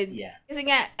kasi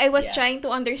nga I was trying to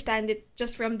understand it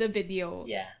just from the video.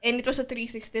 And it was a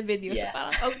 360 video. So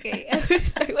parang okay.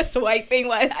 I was swiping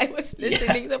while I was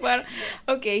listening. So parang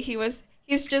okay,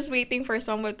 he's just waiting for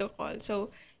someone to call.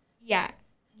 So yeah,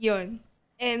 yun.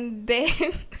 And then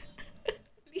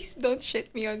please don't shit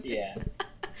me on this.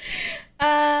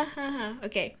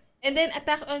 Okay. And then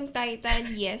Attack on Titan,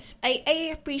 yes. I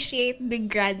appreciate the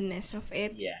grandness of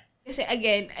it. Kasi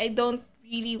again, I don't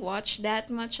really watch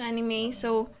that much anime.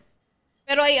 So,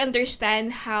 pero I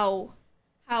understand how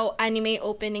anime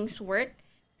openings work.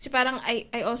 Kasi parang I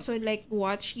also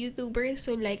watch YouTubers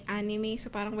so anime.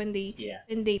 So parang when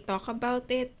they talk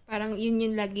about it, parang yun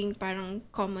yung laging parang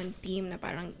common theme na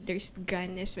parang there's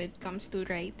grandness when it comes to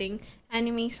writing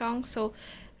anime songs. So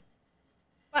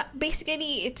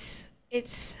basically it's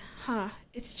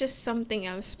just something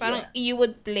else. Parang you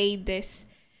would play this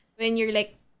when you're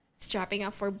strapping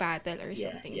up for battle or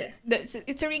something.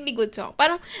 It's a really good song.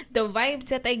 Parang the vibes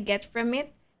that I get from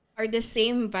it are the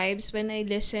same vibes when I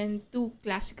listen to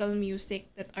classical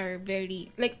music that are very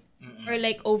or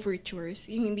overtures.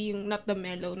 Hindi yung not the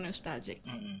mellow nostalgic.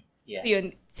 So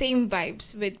yun, same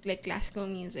vibes with classical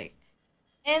music.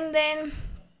 And then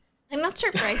I'm not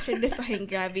surprised with Defying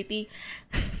Gravity.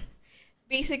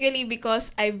 Basically because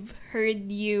I've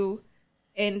heard you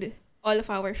and all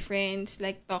of our friends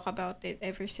talk about it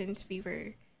ever since we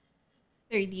were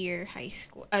third year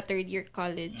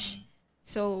college.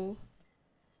 So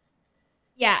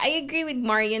yeah, I agree with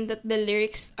Marian that the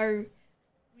lyrics are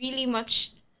really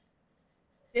much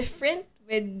different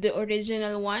with the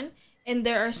original one, and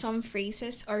there are some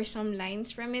phrases or some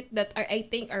lines from it that I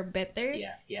think are better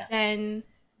than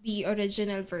the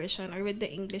original version or with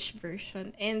the English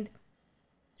version. And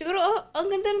Siguro, ang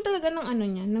ganda rin talaga ng ano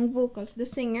niya, ng vocals. The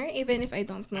singer, even if I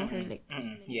don't know her, like,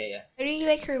 personally. Yeah. I really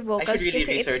like her I vocals should really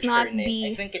kasi research it's not her name. I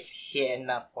the... think it's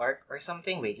Hiena Park or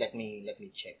something. Wait, let me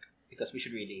check because we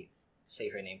should really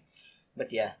say her name. But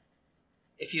yeah,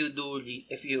 if you Oh,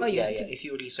 yeah, if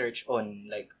you research on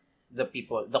like the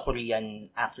Korean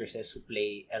actresses who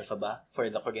play Elphaba for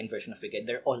the Korean version of Wicked,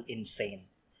 they're all insane.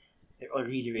 They're all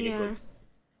really, really good.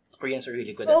 Koreans are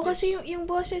really good Oo, at this. kasi yung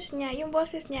boses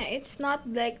niya, it's not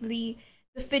like the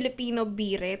Filipino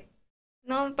birit.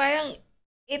 No, parang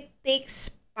it takes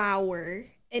power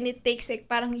and it takes like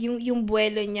parang yung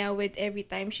buwelo niya with every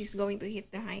time she's going to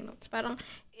hit the high notes. Parang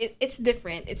it's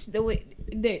different. It's the way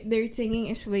their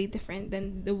singing is way different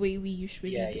than the way we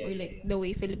usually do, or like the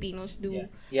way Filipinos do.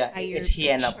 Yeah, higher it's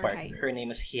Hiena pitch or Park. higher. Her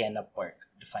name is Hiena Park.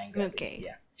 Define gravity. Okay.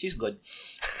 Yeah, she's good.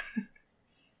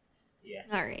 Yeah.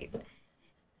 All right.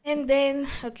 And then,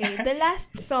 okay, the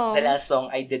last song. The last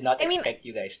song I did not I mean- expect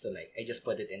you guys to like. I just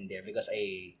put it in there because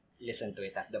I listened to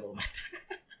it at the moment.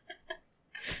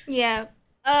 Yeah.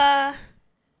 I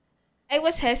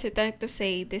was hesitant to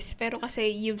say this, pero kasi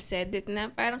you've said it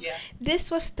na, parang Yeah. this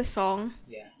was the song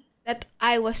Yeah. that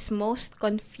I was most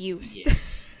confused.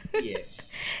 Yes.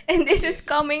 Yes. And this is Yes.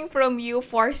 coming from you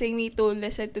forcing me to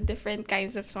listen to different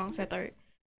kinds of songs that are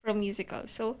from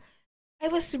musicals. So, I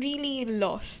was really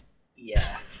lost.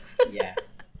 Yeah. Yeah.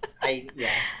 It's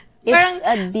Parang-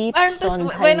 a deep Parang tas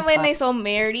Sondheim when I pop. saw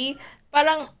Mary,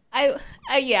 parang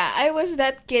I was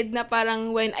that kid na parang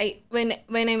when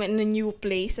I'm in a new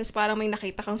place, tas parang may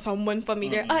nakita kang someone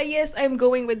familiar. Yes, I'm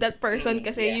going with that person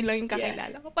kasi yeah, yun lang yung yeah.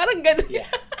 kakilala ko. Parang ganun. Yeah.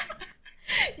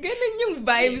 Ganun yung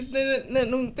vibes Yes. na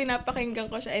nung pinapakinggan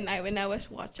ko siya and when I was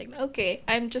watching. Okay,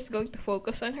 I'm just going to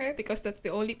focus on her because that's the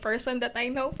only person that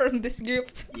I know from this group.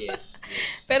 Yes.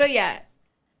 Yes. Pero yeah,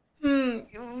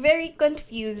 very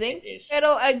confusing. It is.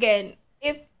 Pero again,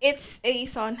 if it's a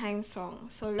Sondheim song,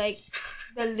 so like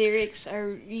the lyrics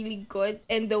are really good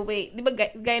and the way, di ba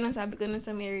gaya ng sabi ko nun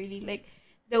sa Mary Lee, like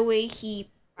the way he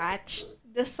patched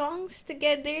the songs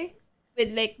together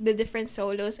with like the different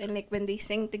solos and like when they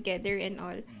sing together and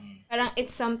all. Parang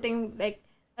it's something like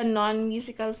a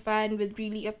non-musical fan would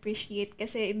really appreciate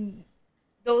kasi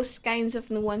those kinds of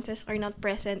nuances are not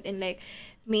present in like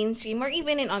mainstream or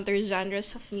even in other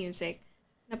genres of music.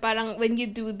 Na parang when you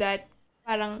do that,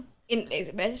 parang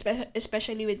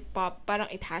especially with pop, parang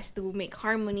it has to make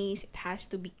harmonies, it has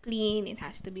to be clean, it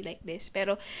has to be like this.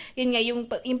 Pero yun nga, yung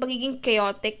pagiging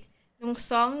chaotic ng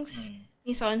songs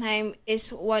ni Sondheim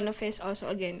is one of his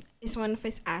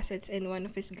assets and one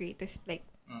of his greatest like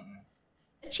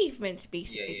achievements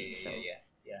basically.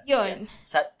 Yeah. Yun.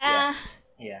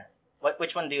 Yeah.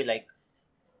 Which one do you like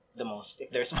the most?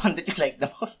 If there's one that you like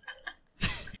the most.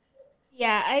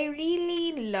 Yeah, I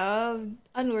really loved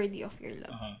Unworthy of Your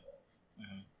Love.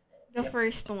 The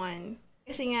first one.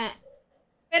 Kasi nga,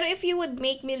 pero if you would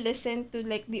make me listen to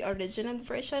like the original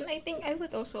version, I think I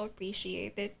would also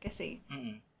appreciate it kasi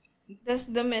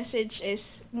the message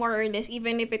is more or less,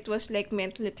 even if it was like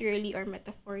meant literally or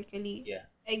metaphorically, Yeah.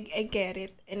 I get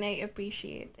it and I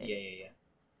appreciate it. Yeah.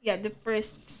 Yeah, the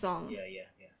first song. Yeah.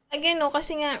 Again, no,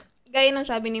 kasi nga, gaya ng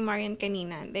sabi ni Marian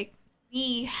kanina, like,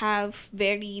 we have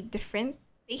very different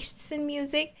tastes in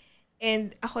music,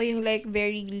 and ako yung like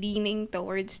very leaning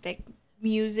towards like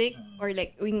music, or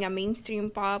like yung nga mainstream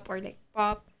pop, or like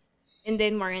pop, and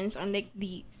then Marian's on like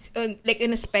like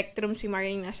in a spectrum, si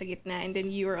Marian nasa gitna, and then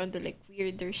you're on the like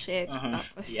weirder shit,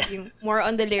 tapos yung more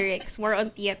on the lyrics, more on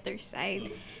theater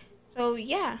side. So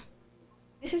yeah,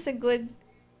 this is a good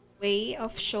way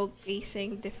of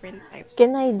showcasing different types.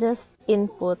 Can I just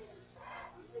input?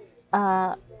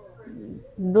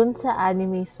 Dun sa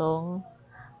anime song,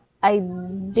 I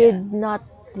did not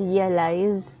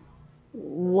realize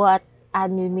what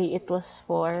anime it was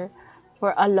for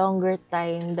a longer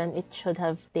time than it should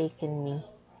have taken me.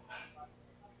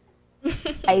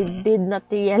 I did not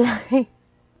realize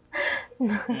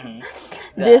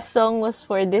this song was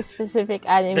for this specific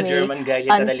anime. The German guy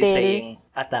literally until- saying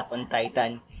Attack on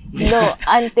Titan. No,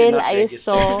 until not I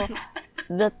register. saw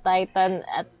the Titan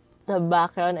at the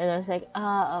background and I was like,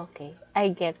 okay. I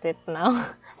get it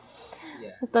now.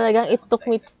 Yeah. Talagang it took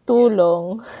me too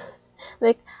long.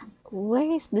 Like,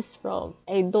 where is this from?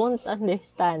 I don't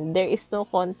understand. There is no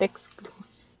context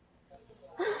clues.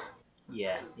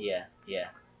 Yeah.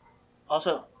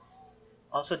 Also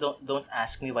don't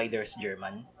ask me why there's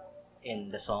German in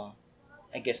the song.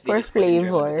 I guess they For just put in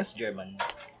German flavor. because German.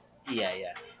 Yeah.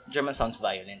 German sounds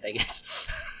violent, I guess.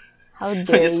 How So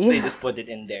dare they you? just put it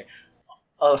in there.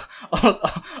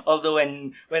 Although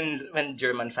when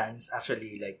German fans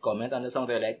actually like comment on the song,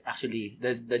 they're like, actually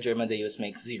the German they use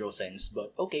makes zero sense.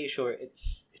 But okay, sure,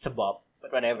 it's a bop.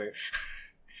 But whatever.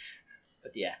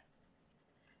 But yeah.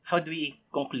 How do we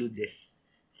conclude this?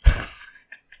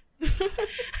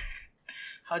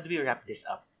 How do we wrap this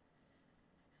up?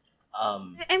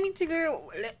 I mean, siguro,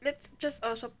 let's just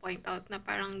also point out na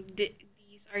parang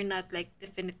these are not like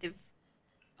definitive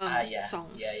Yeah.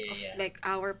 songs Yeah. of like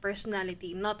our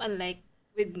personality, not unlike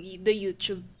with the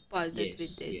YouTube pod that we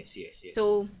Yes, did. yes.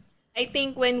 So, I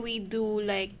think when we do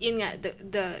like yun nga,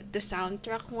 the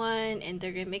soundtrack one and the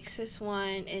remixes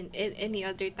one and any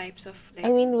other types of I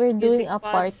like mean, we're doing music a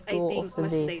part pods, I 2 think of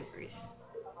mas this. diverse.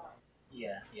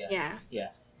 Yeah.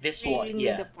 Yeah. This We one, really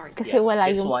need yeah. the part. Kasi wala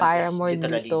This yung one is Paramore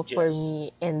literally dito for just- me,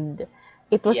 and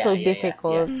it was so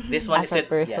difficult This one as is a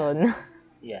person.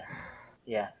 Yeah.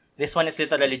 This one is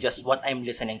literally just what I'm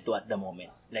listening to at the moment.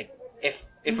 Like, if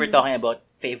Mm-hmm. we're talking about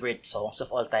favorite songs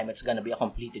of all time, it's gonna be a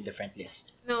completely different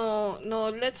list. No,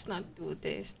 let's not do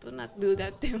this. Do not do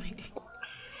that to me.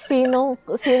 Sinong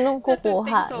That would kukuha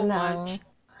take so ng much.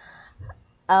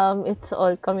 It's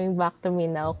all coming back to me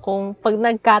now. Kung pag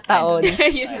nagkataon,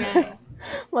 Yun nga.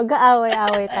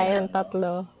 mag-aaway-away tayong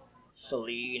tatlo.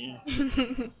 Celine.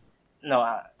 No,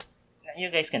 you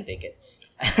guys can take it.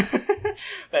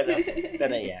 pero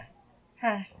yeah.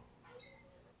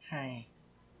 Hi.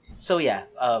 So yeah,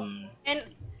 And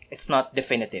it's not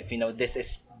definitive. This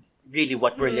is really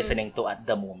what we're listening to at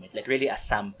the moment. Like really a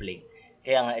sampling.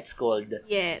 Kaya nga it's called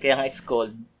yes.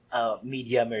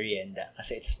 media merienda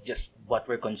kasi it's just what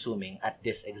we're consuming at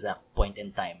this exact point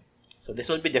in time. So this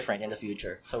will be different in the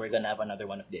future. So we're gonna have another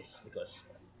one of this because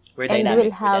we're And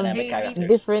dynamic. we'll have We're dynamic characters.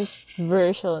 different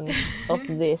versions of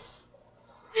this.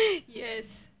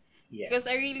 Yes. Yeah. Because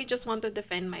I really just want to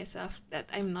defend myself that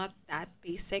I'm not that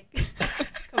basic when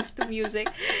it comes to music.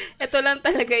 Ito lang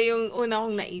talaga yung una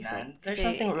kong naisip. Man, there's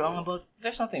Okay. nothing wrong about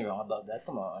that.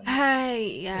 Come on.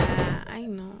 Ay, yeah, I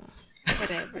know.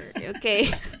 Whatever.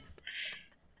 Okay.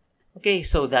 Okay,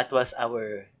 so that was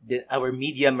our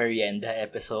media merienda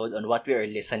episode on what we are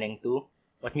listening to,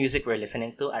 what music we're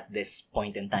listening to at this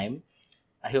point in time.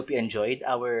 I hope you enjoyed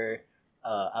our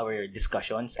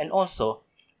discussions and also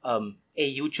a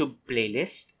YouTube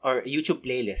playlist or YouTube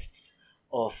playlists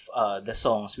of the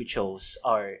songs we chose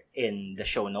are in the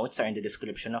show notes, are in the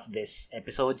description of this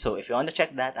episode. So if you want to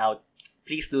check that out,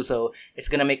 please do so. It's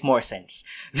gonna make more sense.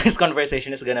 This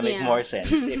conversation is gonna make Yeah. more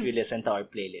sense if you listen to our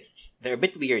playlists. They're a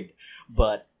bit weird,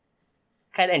 but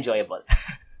kind of enjoyable.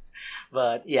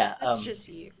 But yeah, That's just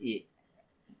you.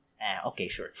 okay,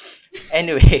 sure.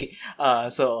 Anyway,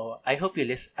 so I hope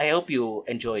you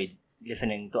enjoyed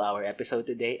listening to our episode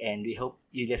today, and we hope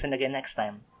you listen again next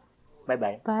time. Bye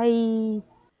bye. Bye!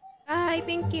 Bye,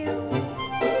 thank you.